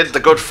 you did the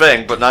good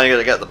thing, but now you're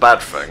gonna get the bad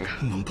thing.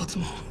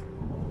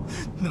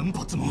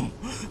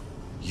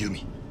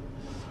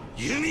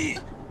 Yumi!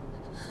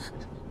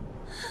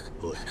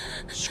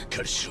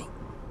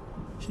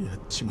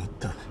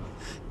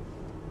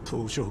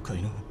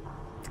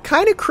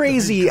 Kind of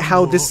crazy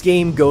how this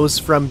game goes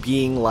from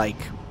being like,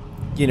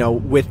 you know,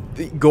 with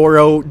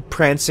Goro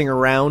prancing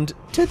around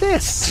to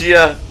this.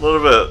 Yeah, a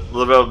little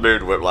bit of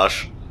mood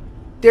whiplash.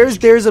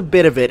 There's a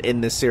bit of it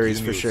in this series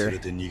for sure.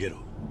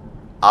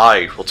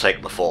 I will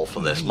take the fall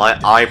for this. My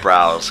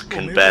eyebrows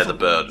can bear the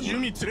burden.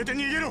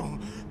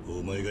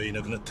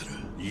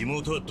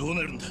 妹はどう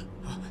なるんだ。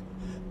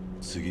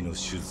次の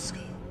手術が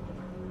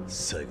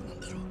最後なん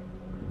だろう。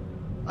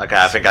 Okay,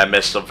 I think I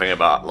missed something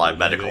about, like,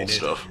 medical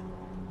stuff.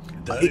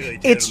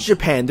 It's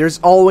Japan. There's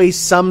always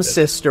some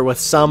sister with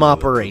some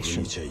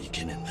operation.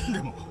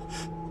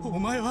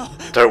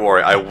 Don't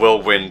worry, I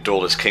will win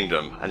Duelist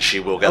Kingdom, and she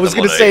will get the money. I was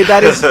gonna say,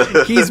 that is...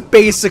 He's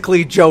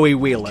basically Joey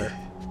Wheeler.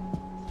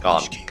 Go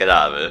on, get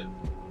out of it.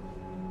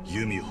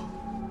 Yumiを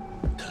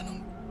頼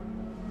む。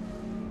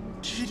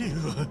桐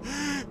生、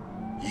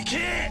行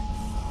け。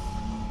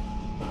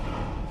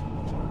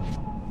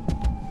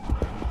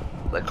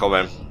 They're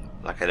coming.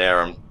 I can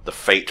hear them. The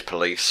Fate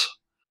Police.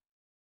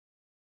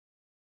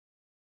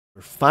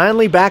 We're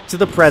finally back to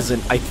the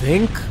present, I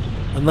think.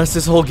 Unless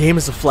this whole game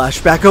is a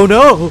flashback. Oh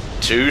no!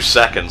 2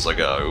 seconds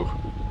ago.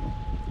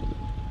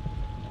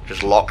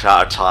 Just locked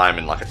out of time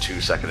in like a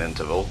 2-second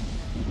interval.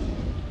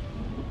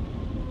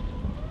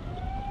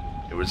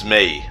 It was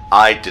me.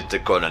 I did the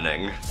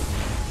gunning.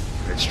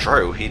 It's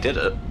true, he did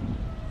it.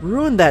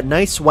 Ruined that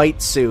nice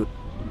white suit.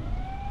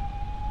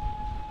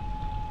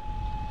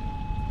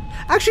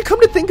 Actually,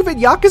 come to think of it,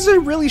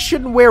 Yakuza really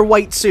shouldn't wear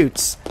white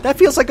suits. That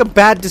feels like a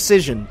bad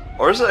decision.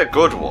 Or is it a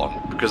good one?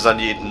 Because then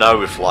you'd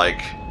know if,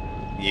 like,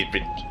 you'd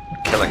be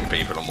killing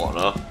people and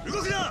whatnot.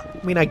 I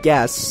mean, I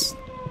guess.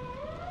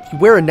 If you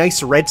wear a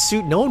nice red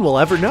suit, no one will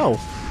ever know.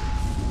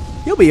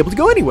 You'll be able to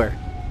go anywhere.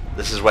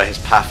 This is where his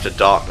path to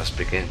darkness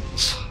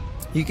begins.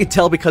 You can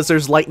tell because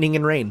there's lightning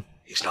and rain.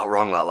 He's not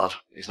wrong, that lad.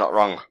 He's not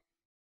wrong.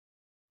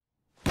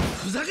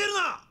 ふざける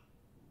な。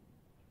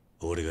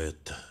俺がやっ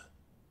た。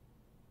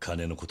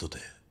金のことで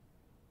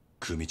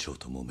組長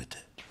と揉めて。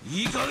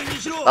いい加減に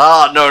しろ。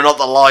Ah, no, not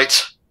the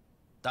light.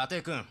 伊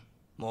達君、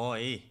もう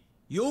いい。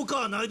よく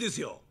はないで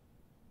すよ。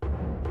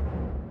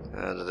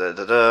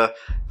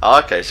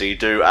Okay, so you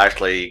do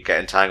actually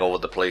get entangled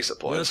with the police at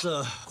points.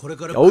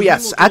 Oh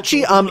yes,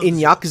 actually, in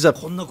Yakuza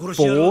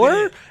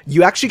 4,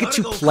 you actually get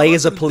to play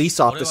as a police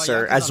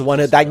officer, as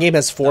one of, that game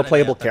has 4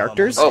 playable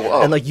characters,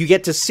 and like, you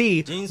get to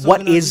see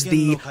what is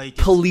the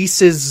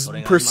police's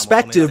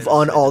perspective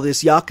on all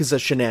this Yakuza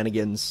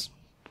shenanigans.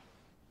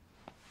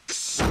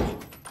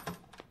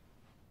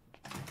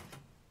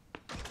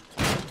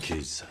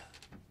 刑事さん、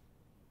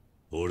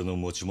俺の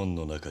持ち物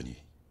の中に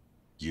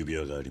指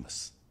輪がありま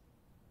す。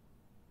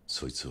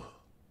そいつを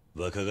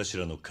若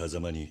頭の風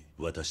間に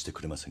渡して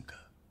くれませんか。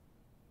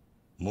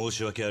申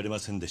し訳ありま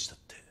せんでしたっ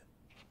て。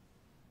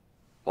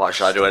Why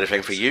should I do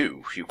anything for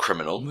you, you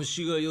criminal?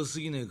 虫が良す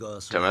ぎねえか。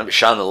 Don't remember,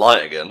 shine the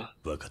light again.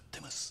 分かっ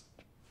てます。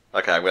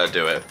 Okay, I'm gonna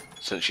do it,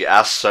 since she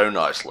asked so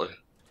nicely.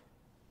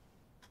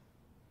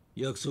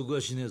 約束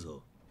はしねえ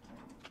ぞ。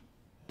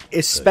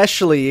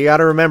 Especially, you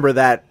gotta remember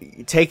that,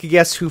 take a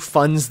guess who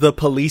funds the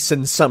police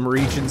in some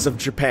regions of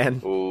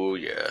Japan. Oh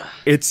yeah.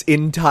 It's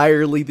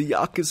entirely the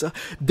Yakuza.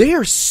 They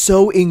are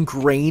so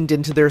ingrained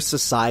into their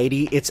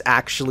society, it's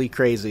actually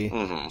crazy.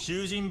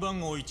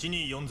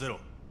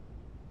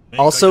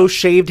 Also,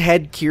 shaved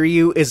head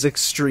Kiryu is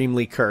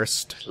extremely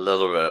cursed. A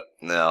little bit,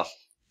 yeah.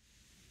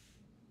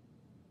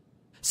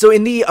 So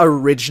in the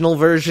original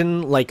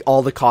version, like,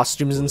 all the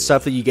costumes and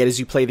stuff that you get as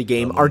you play the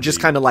game are just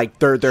kind of like,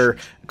 they're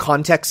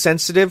context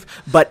sensitive,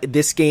 but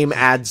this game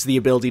adds the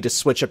ability to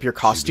switch up your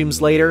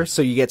costumes later,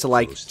 so you get to,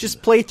 like,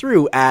 just play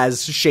through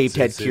as shaved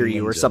head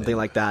Kiryu or something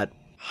like that.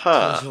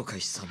 Huh.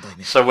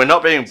 So we're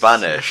not being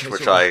banished,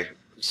 which I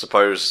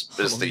suppose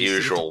is the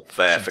usual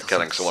fare for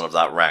killing someone of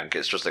that rank,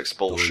 it's just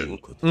expulsion.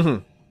 Mm-hmm.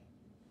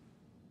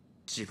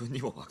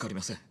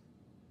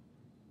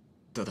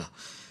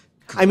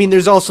 I mean,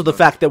 there's also the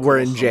fact that we're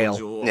in jail,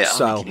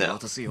 so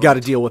gotta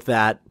deal with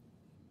that.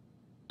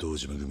 So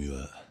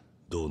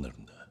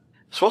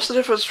what's the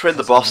difference between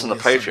the boss and the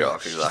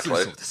patriarch,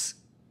 exactly?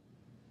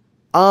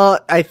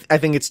 I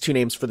think it's 2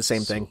 names for the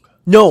same thing.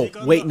 No,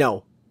 wait,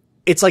 no.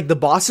 It's like the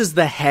boss is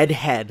the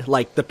head,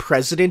 like the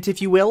president,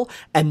 if you will,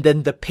 and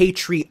then the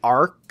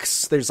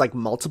patriarchs, there's like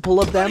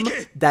multiple of them,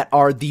 that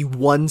are the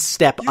one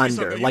step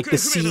under, like the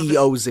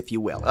CEOs, if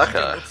you will.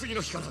 Okay.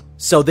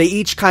 So they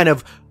each kind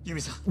of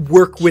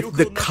work with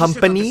the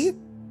company,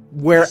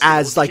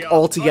 whereas, like,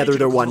 altogether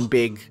they're one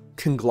big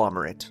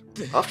conglomerate.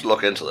 I'll have to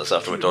look into this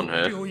after we're done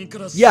here.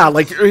 Yeah,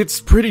 like,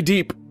 it's pretty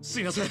deep.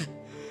 Keep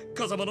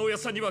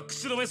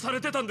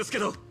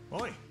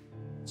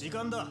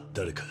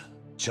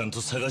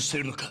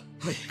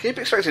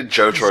expecting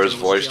Jotaro's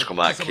voice to come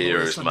out of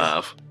Kiryu's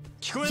mouth.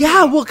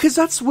 Yeah, well, because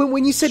that's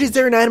when you said, is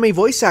there an anime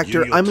voice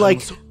actor? I'm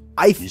like,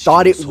 I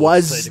thought it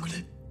was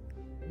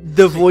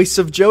the voice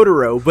of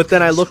Jotaro, but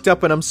then I looked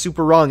up and I'm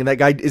super wrong, and that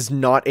guy is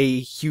not a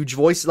huge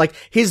voice. Like,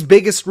 his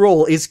biggest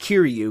role is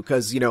Kiryu,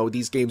 because, you know,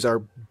 these games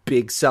are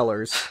big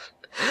sellers.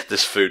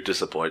 This food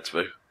disappoints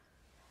me.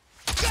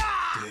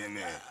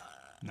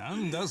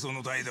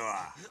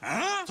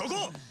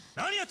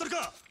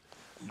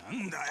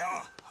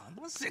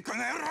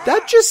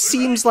 That just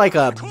seems like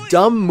a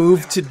dumb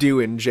move to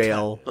do in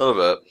jail. A little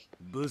bit.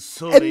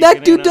 And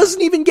that dude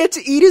doesn't even get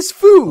to eat his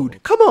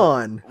food. Come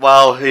on.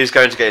 Well, he's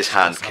going to get his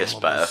hand kissed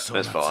better.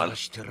 It's fine.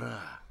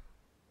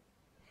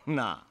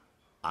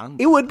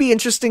 It would be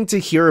interesting to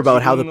hear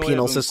about how the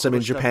penal system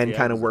in Japan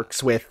kind of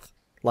works with,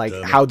 like,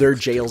 how their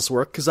jails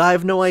work, because I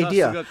have no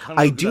idea.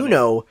 I do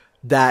know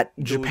that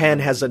Japan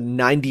has a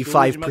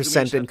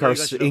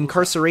 95%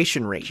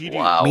 incarceration rate.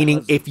 Wow.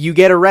 Meaning, if you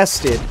get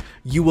arrested,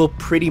 you will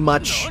pretty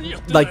much,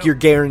 like, you're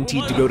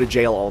guaranteed to go to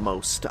jail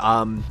almost.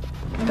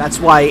 That's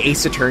why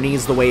Ace Attorney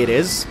is the way it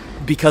is.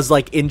 Because,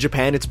 like, in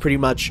Japan, it's pretty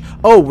much,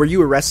 oh, were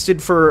you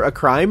arrested for a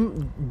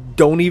crime?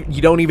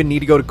 You don't even need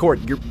to go to court.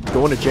 You're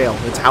going to jail.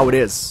 It's how it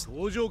is.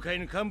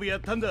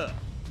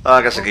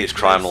 I guess it keeps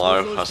crime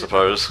low, I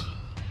suppose.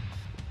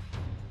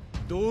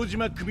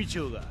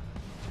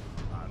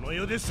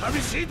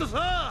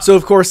 So,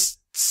 of course,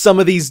 some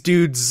of these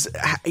dudes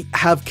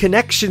have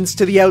connections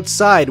to the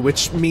outside,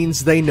 which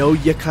means they know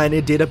you kind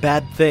of did a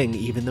bad thing,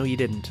 even though you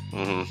didn't.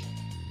 Mm-hmm.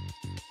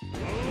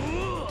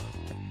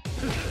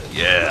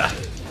 Yeah.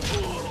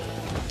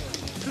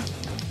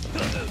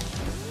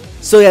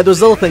 So yeah, those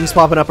little things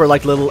popping up are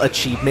like little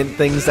achievement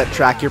things that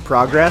track your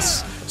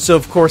progress. So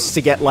of course,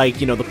 to get,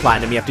 like, you know, the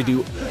platinum, you have to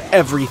do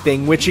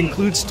everything, which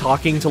includes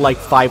talking to like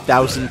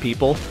 5,000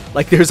 people.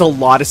 Like, there's a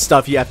lot of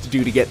stuff you have to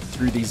do to get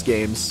through these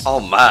games.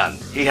 Oh man,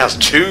 he has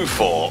 2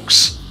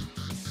 forks.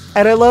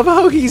 And I love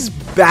how he's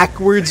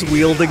backwards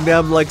wielding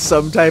them like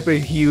some type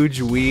of huge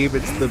weeb.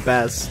 It's the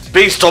best.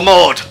 Beast or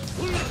mode!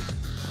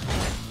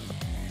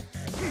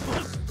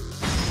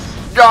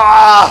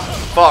 Ah!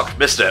 Fuck,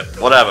 missed it.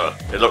 Whatever.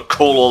 It looked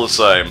cool all the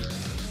same.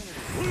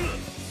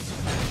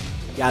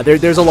 Yeah,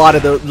 there's a lot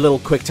of the little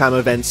quick time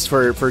events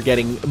for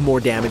getting more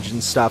damage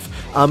and stuff.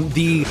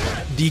 The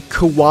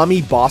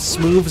Kiwami boss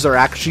moves are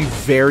actually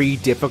very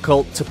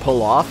difficult to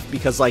pull off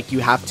because, like, you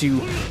have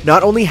to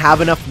not only have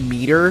enough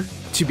meter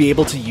to be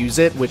able to use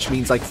it, which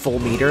means like full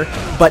meter,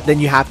 but then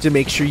you have to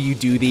make sure you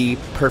do the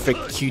perfect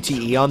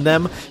QTE on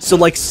them. So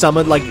like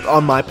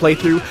on my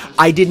playthrough,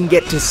 I didn't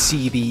get to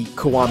see the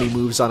Kiwami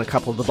moves on a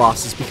couple of the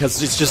bosses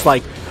because it's just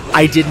like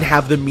I didn't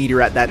have the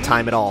meter at that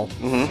time at all.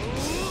 Mm-hmm.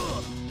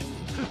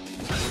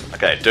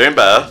 Okay, doing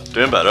better.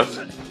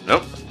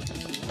 Nope.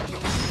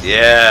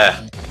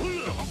 Yeah.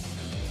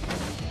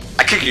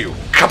 I kick you.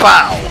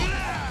 Kapow!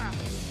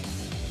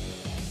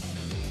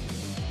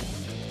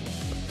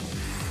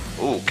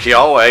 Ooh,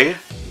 Kiwame.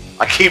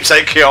 I keep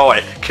saying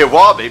Kiwame.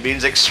 Kiwami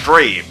means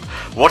extreme.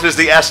 What is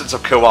the essence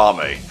of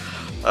Kiwame?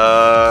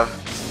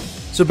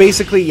 So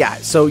basically, yeah,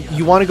 so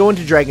you want to go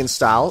into Dragon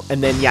Style,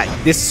 and then, yeah,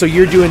 so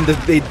you're doing the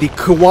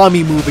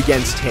Kiwami move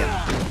against him.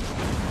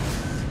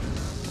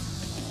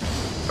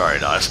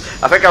 Very nice.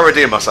 I think I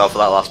redeemed myself for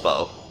that last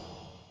battle.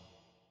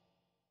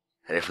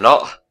 And if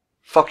not,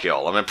 fuck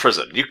y'all, I'm in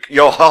prison.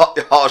 Your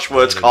harsh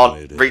words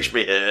can't reach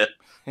me here.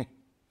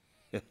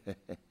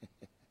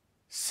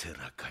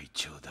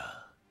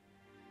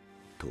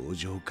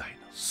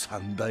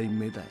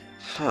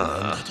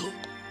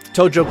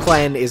 Tojo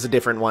Clan is a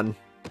different one.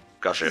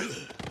 Gotcha.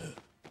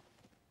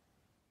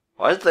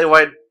 Why did they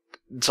wait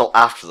until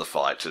after the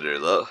fight to do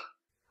that?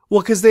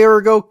 Well, because they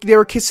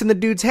were kissing the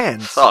dude's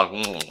hands.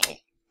 Oh,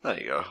 there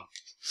you go.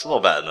 It's a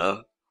little better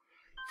now.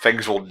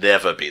 Things will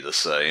never be the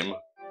same.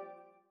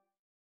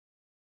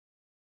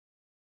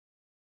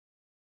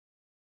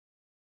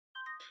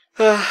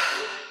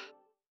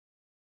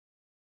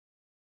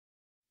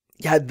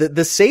 Yeah,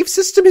 the save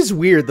system is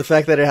weird, the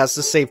fact that it has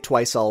to save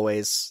twice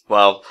always.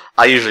 Well,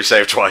 I usually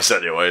save twice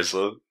anyway,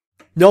 so...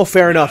 No,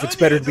 fair enough, it's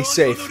better to be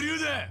safe.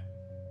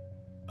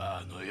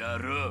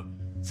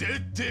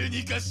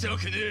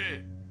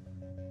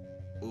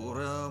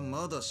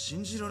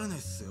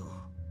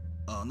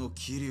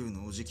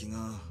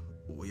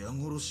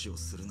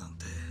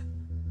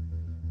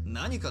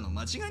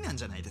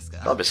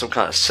 That'll be some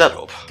kind of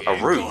setup, a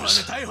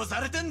ruse.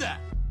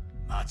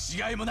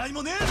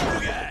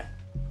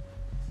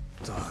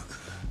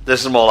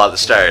 This is more like the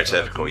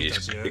stereotypical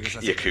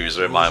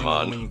Yakuza in my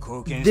mind.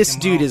 This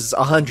dude is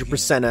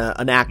 100%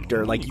 an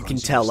actor, like you can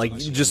tell, like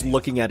just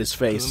looking at his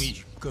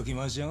face.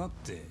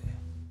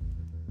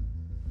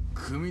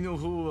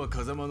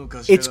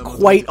 It's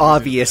quite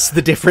obvious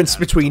the difference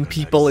between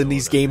people in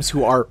these games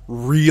who are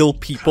real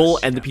people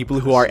and the people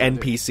who are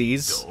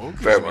NPCs.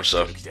 Very much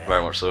so.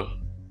 Very much so.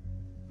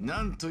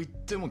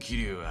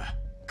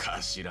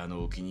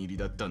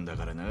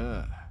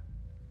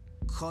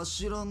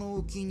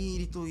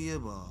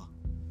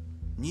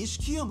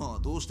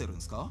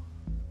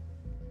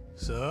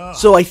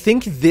 So I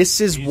think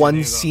this is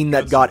one scene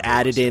that got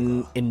added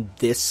in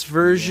this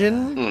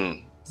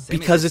version.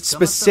 Because it's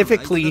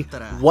specifically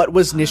what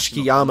was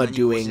Nishikiyama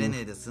doing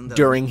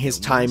during his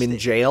time in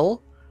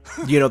jail.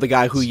 You know, the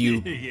guy who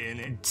you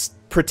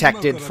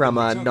protected from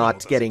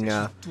not getting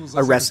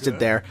arrested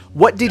there.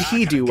 What did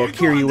he do while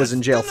Kiryu was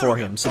in jail for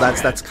him? So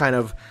that's kind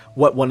of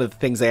what one of the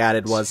things they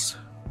added was.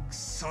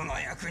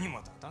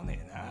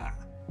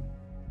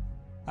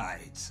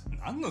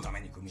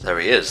 There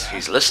he is.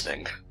 He's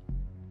listening.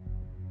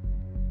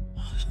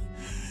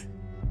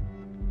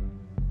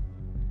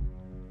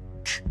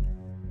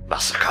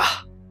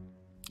 Massacre.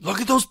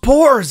 Look at those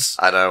pores!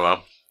 I know, man.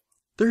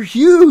 They're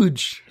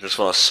huge! I just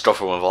want to stuff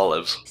them with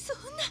olives.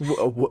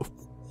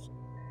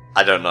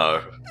 I don't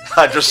know.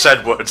 I just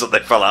said words and they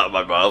fell out of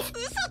my mouth.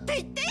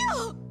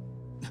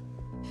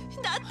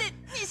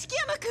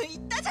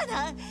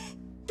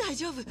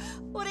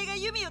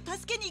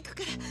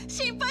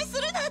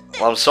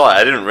 Well, I'm sorry,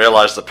 I didn't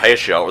realize the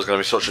patriarch was going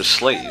to be such a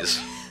sleaze.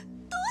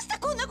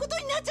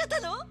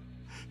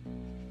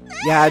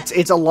 Yeah,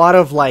 it's a lot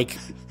of, like,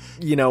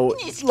 you know,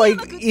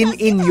 like,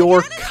 in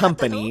your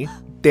company,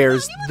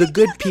 there's the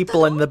good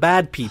people and the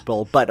bad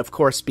people, but of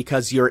course,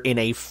 because you're in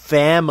a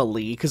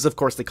family, because of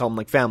course they call them,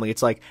 like, family,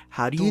 it's like,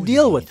 how do you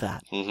deal with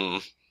that? Mm-hmm.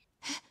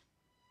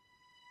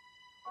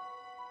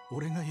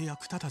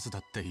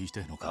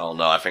 Oh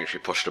no, I think she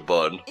pushed a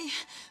button.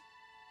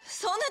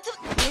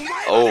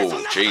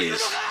 Oh, jeez.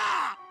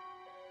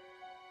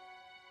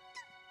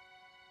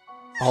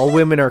 All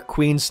women are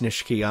queens,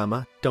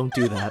 Nishikiyama. Don't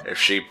do that. If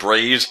she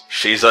breathes,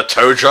 she's a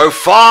Tojo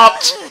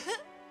fart!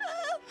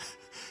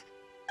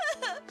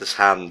 This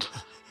hand.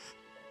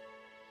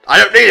 I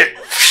don't need it!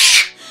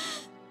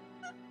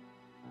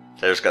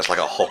 There just gets like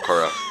a hook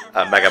or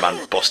a Mega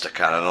Man Buster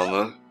Cannon on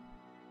them.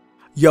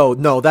 Yo,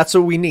 no, that's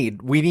what we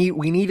need. We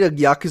need a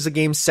Yakuza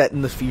game set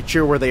in the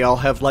future where they all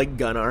have, like,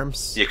 gun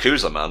arms.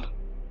 Yakuza, man.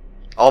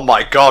 Oh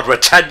my god, we're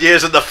 10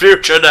 years in the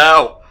future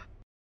now!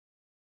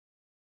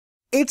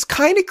 It's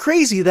kind of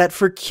crazy that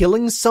for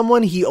killing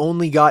someone, he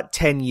only got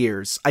 10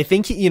 years. I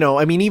think, you know,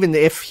 I mean, even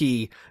if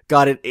he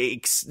got it,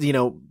 you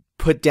know,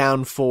 put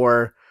down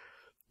for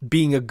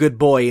being a good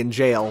boy in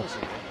jail,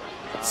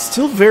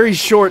 still very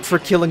short for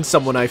killing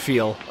someone, I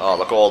feel. Oh,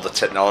 look at all the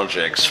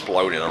technology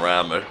exploding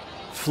around me.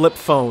 Flip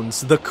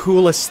phones, the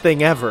coolest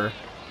thing ever.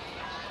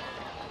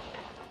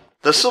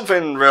 There's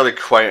something really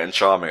quaint and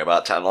charming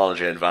about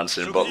technology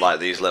advancing, but like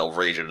these little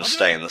regions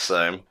staying the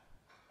same.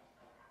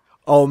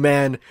 Oh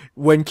man,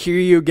 when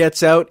Kiryu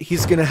gets out,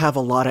 he's gonna have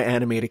a lot of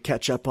anime to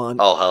catch up on.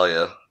 Oh, hell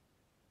yeah.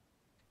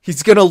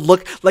 He's gonna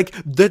look like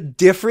the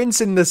difference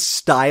in the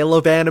style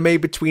of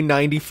anime between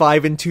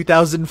 95 and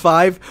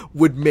 2005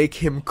 would make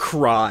him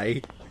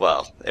cry.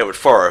 Well, it would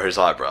furrow his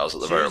eyebrows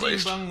at the very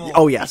least.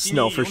 Oh yes,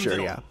 no, for sure,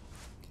 yeah.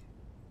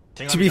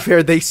 To be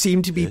fair, they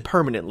seem to be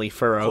permanently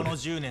furrowed.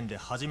 I've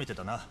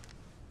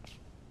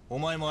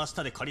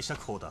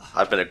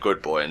been a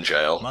good boy in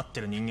jail.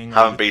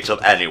 Haven't beat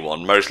up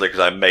anyone, mostly because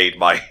I made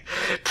my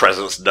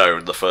presence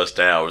known the first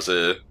day I was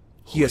here.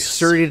 He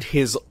asserted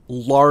his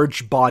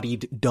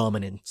large-bodied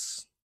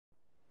dominance.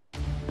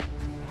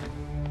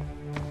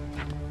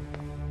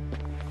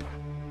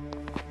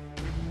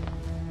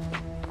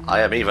 I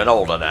am even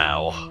older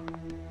now.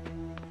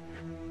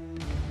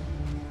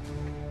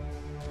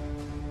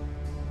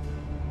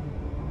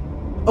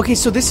 Okay,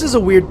 so this is a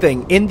weird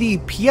thing. In the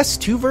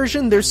PS2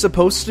 version, there's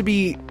supposed to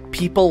be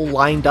people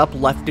lined up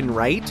left and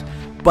right,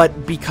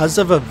 but because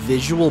of a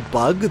visual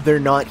bug, they're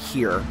not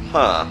here.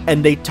 Huh.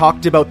 And they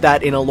talked about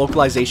that in a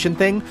localization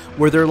thing,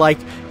 where they're like,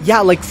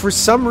 yeah, like, for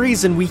some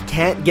reason we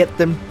can't get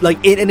them, like,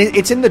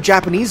 it's in the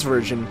Japanese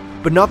version,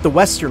 but not the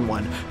Western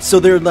one. So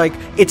they're like,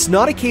 it's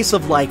not a case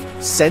of, like,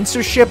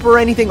 censorship or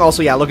anything.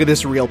 Also, yeah, look at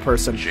this real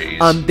person.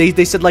 Jeez.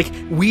 They said, like,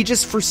 we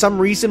just, for some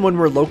reason, when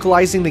we're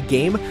localizing the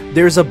game,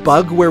 there's a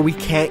bug where we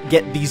can't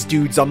get these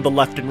dudes on the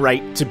left and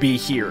right to be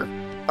here.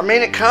 I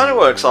mean, it kind of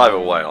works either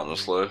way,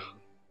 honestly.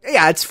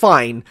 Yeah, it's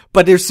fine,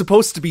 but there's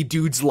supposed to be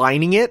dudes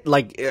lining it,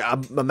 like, a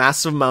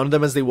massive amount of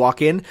them as they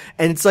walk in,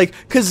 and it's like,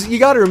 cause you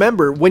gotta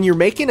remember, when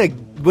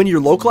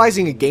you're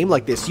localizing a game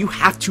like this, you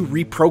have to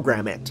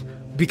reprogram it,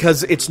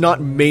 because it's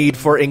not made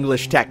for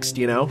English text,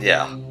 you know?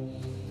 Yeah.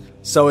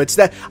 So it's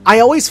that,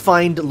 I always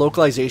find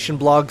localization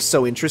blogs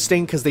so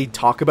interesting, because they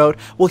talk about,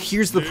 well,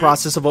 here's the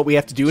process of what we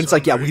have to do, and it's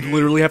like, yeah, we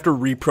literally have to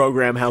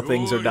reprogram how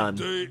things are done.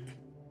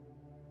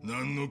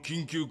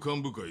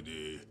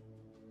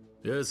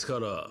 I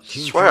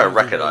swear I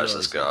recognize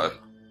this guy.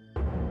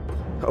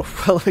 Oh,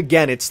 well,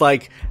 again, it's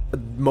like,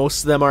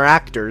 most of them are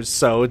actors,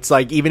 so it's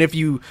like, even if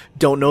you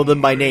don't know them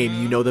by name,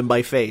 you know them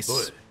by face.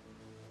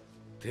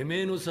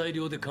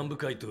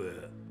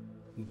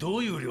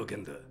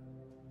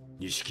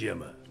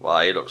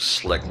 Wow, he looks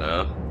slick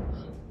now.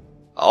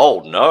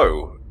 Oh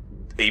no!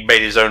 He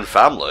made his own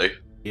family.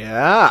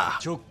 Yeah.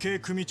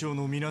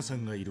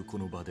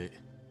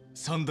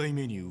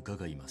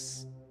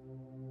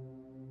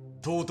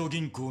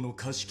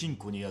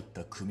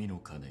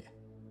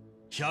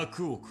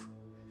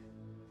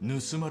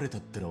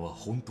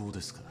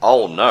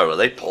 Oh no, are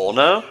they poor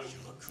now?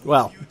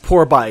 Well,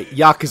 poor by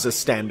Yakuza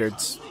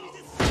standards.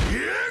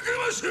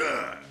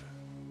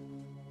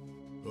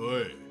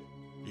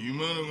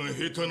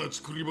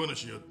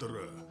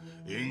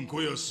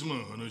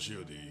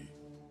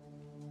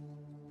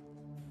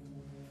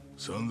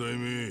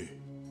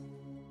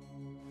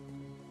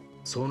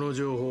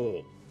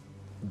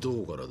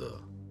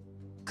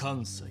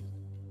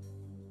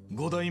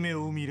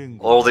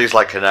 All these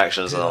like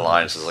connections and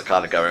alliances are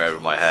kind of going over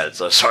my head,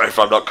 so sorry if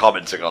I'm not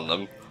commenting on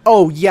them.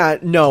 Oh yeah,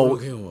 no.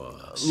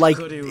 Like,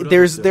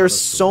 there's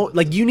so,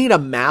 like, you need a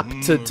map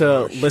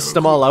to list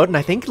them all out, and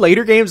I think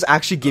later games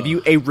actually give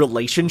you a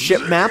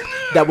relationship map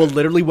that will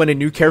literally, when a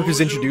new character is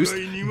introduced,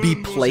 be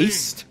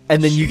placed,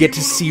 and then you get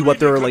to see what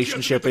their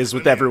relationship is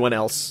with everyone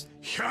else.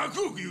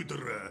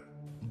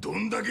 ど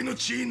んだけの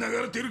血流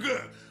れてるか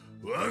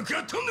分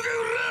かっとんのかよ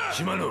ら。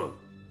島野、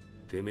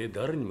てめえ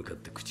誰に向かっ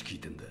て口聞い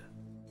てんだ。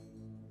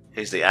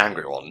 He's the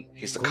angry one,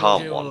 he's the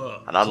calm one,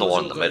 and I'm the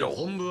one in the middle.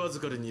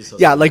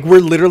 Yeah, like we're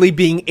literally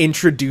being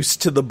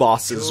introduced to the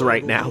bosses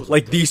right now.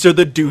 Like these are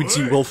the dudes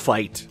you will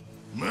fight.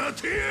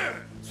 待てや。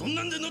そん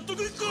なんで納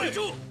得いくか。会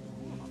長。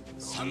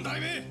三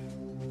代目。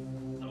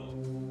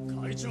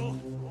会長。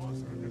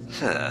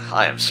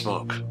I am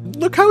Smoke.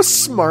 Look how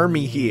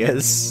smarmy he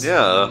is.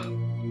 Yeah.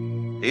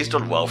 He's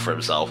done well for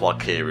himself while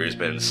Kiryu's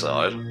been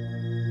inside.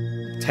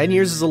 10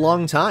 years is a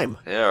long time.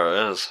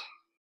 Yeah, it is.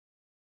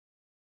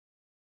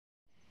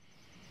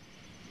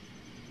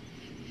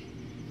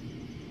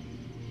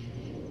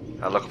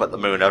 I look up at the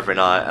moon every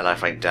night and I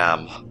think,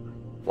 damn,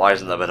 why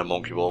hasn't there been a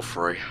Monkey Ball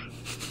 3?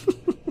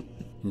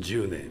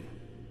 10年。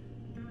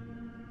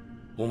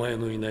お前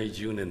のいない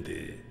10年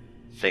で。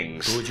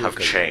 Things have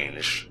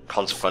changed.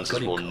 Consequences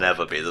will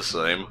never be the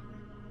same.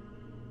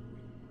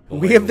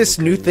 We have this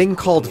new thing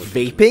called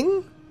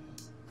vaping?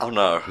 Oh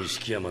no.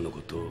 錦山の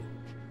こと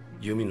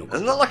弓のこと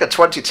Isn't that like a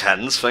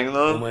 2010s thing お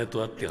though? 前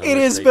と会って話 It し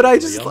た is, い but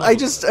こと I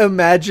just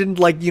imagined,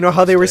 like, you know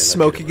how they were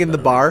smoking in the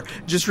bar?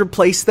 Just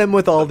replace them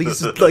with all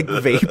these, like,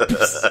 vapes.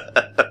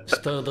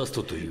 スターダス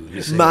トという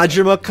店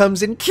Majima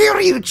comes in,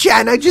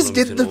 Kiryu-chan, I just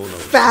did the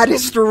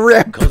fattest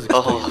rip!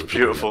 Oh,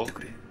 beautiful.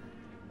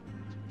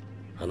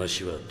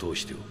 話は通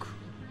しておく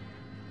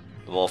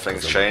The more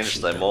things change,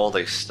 the more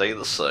they stay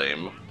the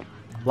same.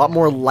 A lot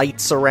more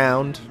lights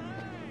around.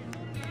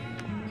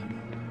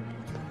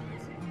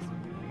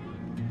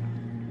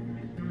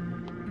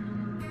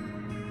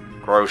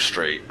 Grove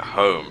Street,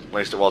 home. At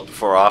least it was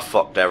before I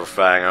fucked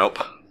everything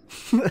up.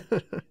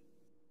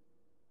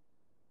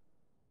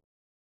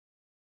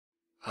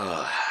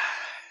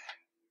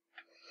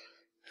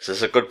 Is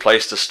this a good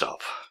place to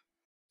stop?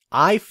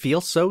 I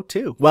feel so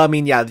too. Well, I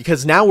mean, yeah,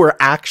 because now we're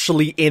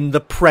actually in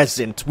the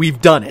present. We've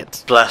done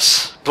it.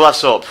 Bless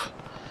up.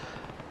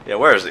 Yeah,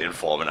 where is the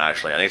informant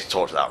actually? I need to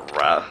talk to that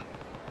rat.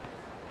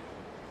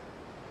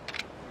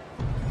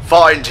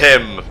 Find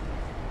him!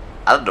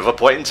 At another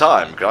point in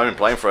time, because I've been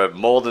playing for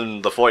more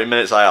than the 40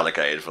 minutes I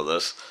allocated for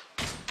this.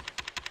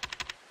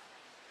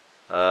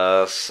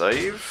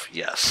 Save?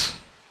 Yes.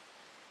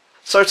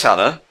 So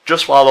Tanner,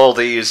 just while all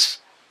these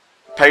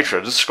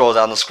patrons scroll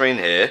down the screen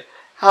here,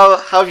 how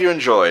have you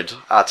enjoyed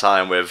our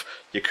time with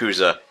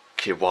Yakuza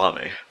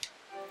Kiwami?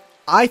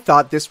 I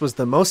thought this was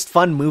the most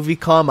fun movie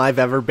comm I've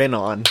ever been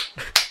on.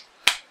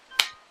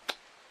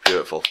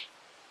 Beautiful.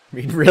 I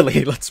mean,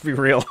 really, let's be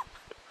real.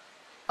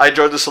 I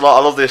enjoyed this a lot.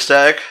 I love the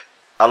aesthetic.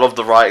 I love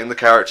the writing, the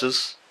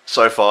characters.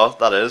 So far,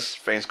 that is.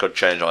 Things could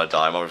change on a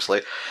dime,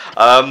 obviously.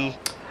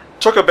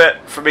 Took a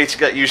bit for me to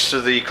get used to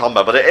the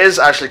combat, but it is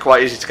actually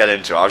quite easy to get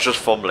into. I was just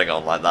fumbling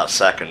on like that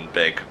second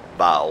big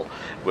battle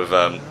with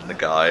the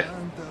guy.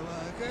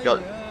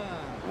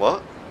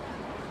 What?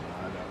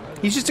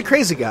 He's just a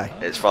crazy guy.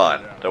 It's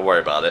fine. Don't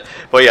worry about it.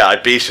 But yeah, I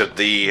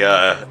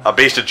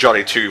beasted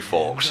Johnny Two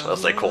Forks,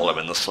 as they call him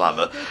in the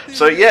slammer.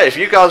 So yeah, if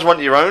you guys want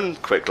your own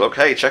quick look,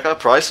 hey, check out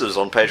prices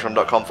on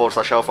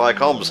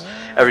patreon.com/HellfireComms.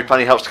 Every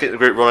penny helps to keep the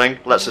group running,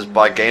 lets us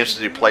buy games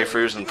to do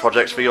playthroughs and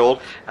projects for you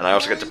all, and I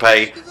also get to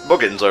pay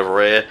Muggins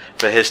over here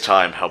for his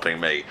time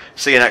helping me.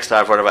 See you next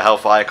time for another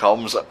Hellfire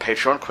Comms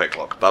Patreon Quick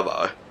Look. Bye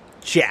bye.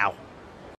 Ciao.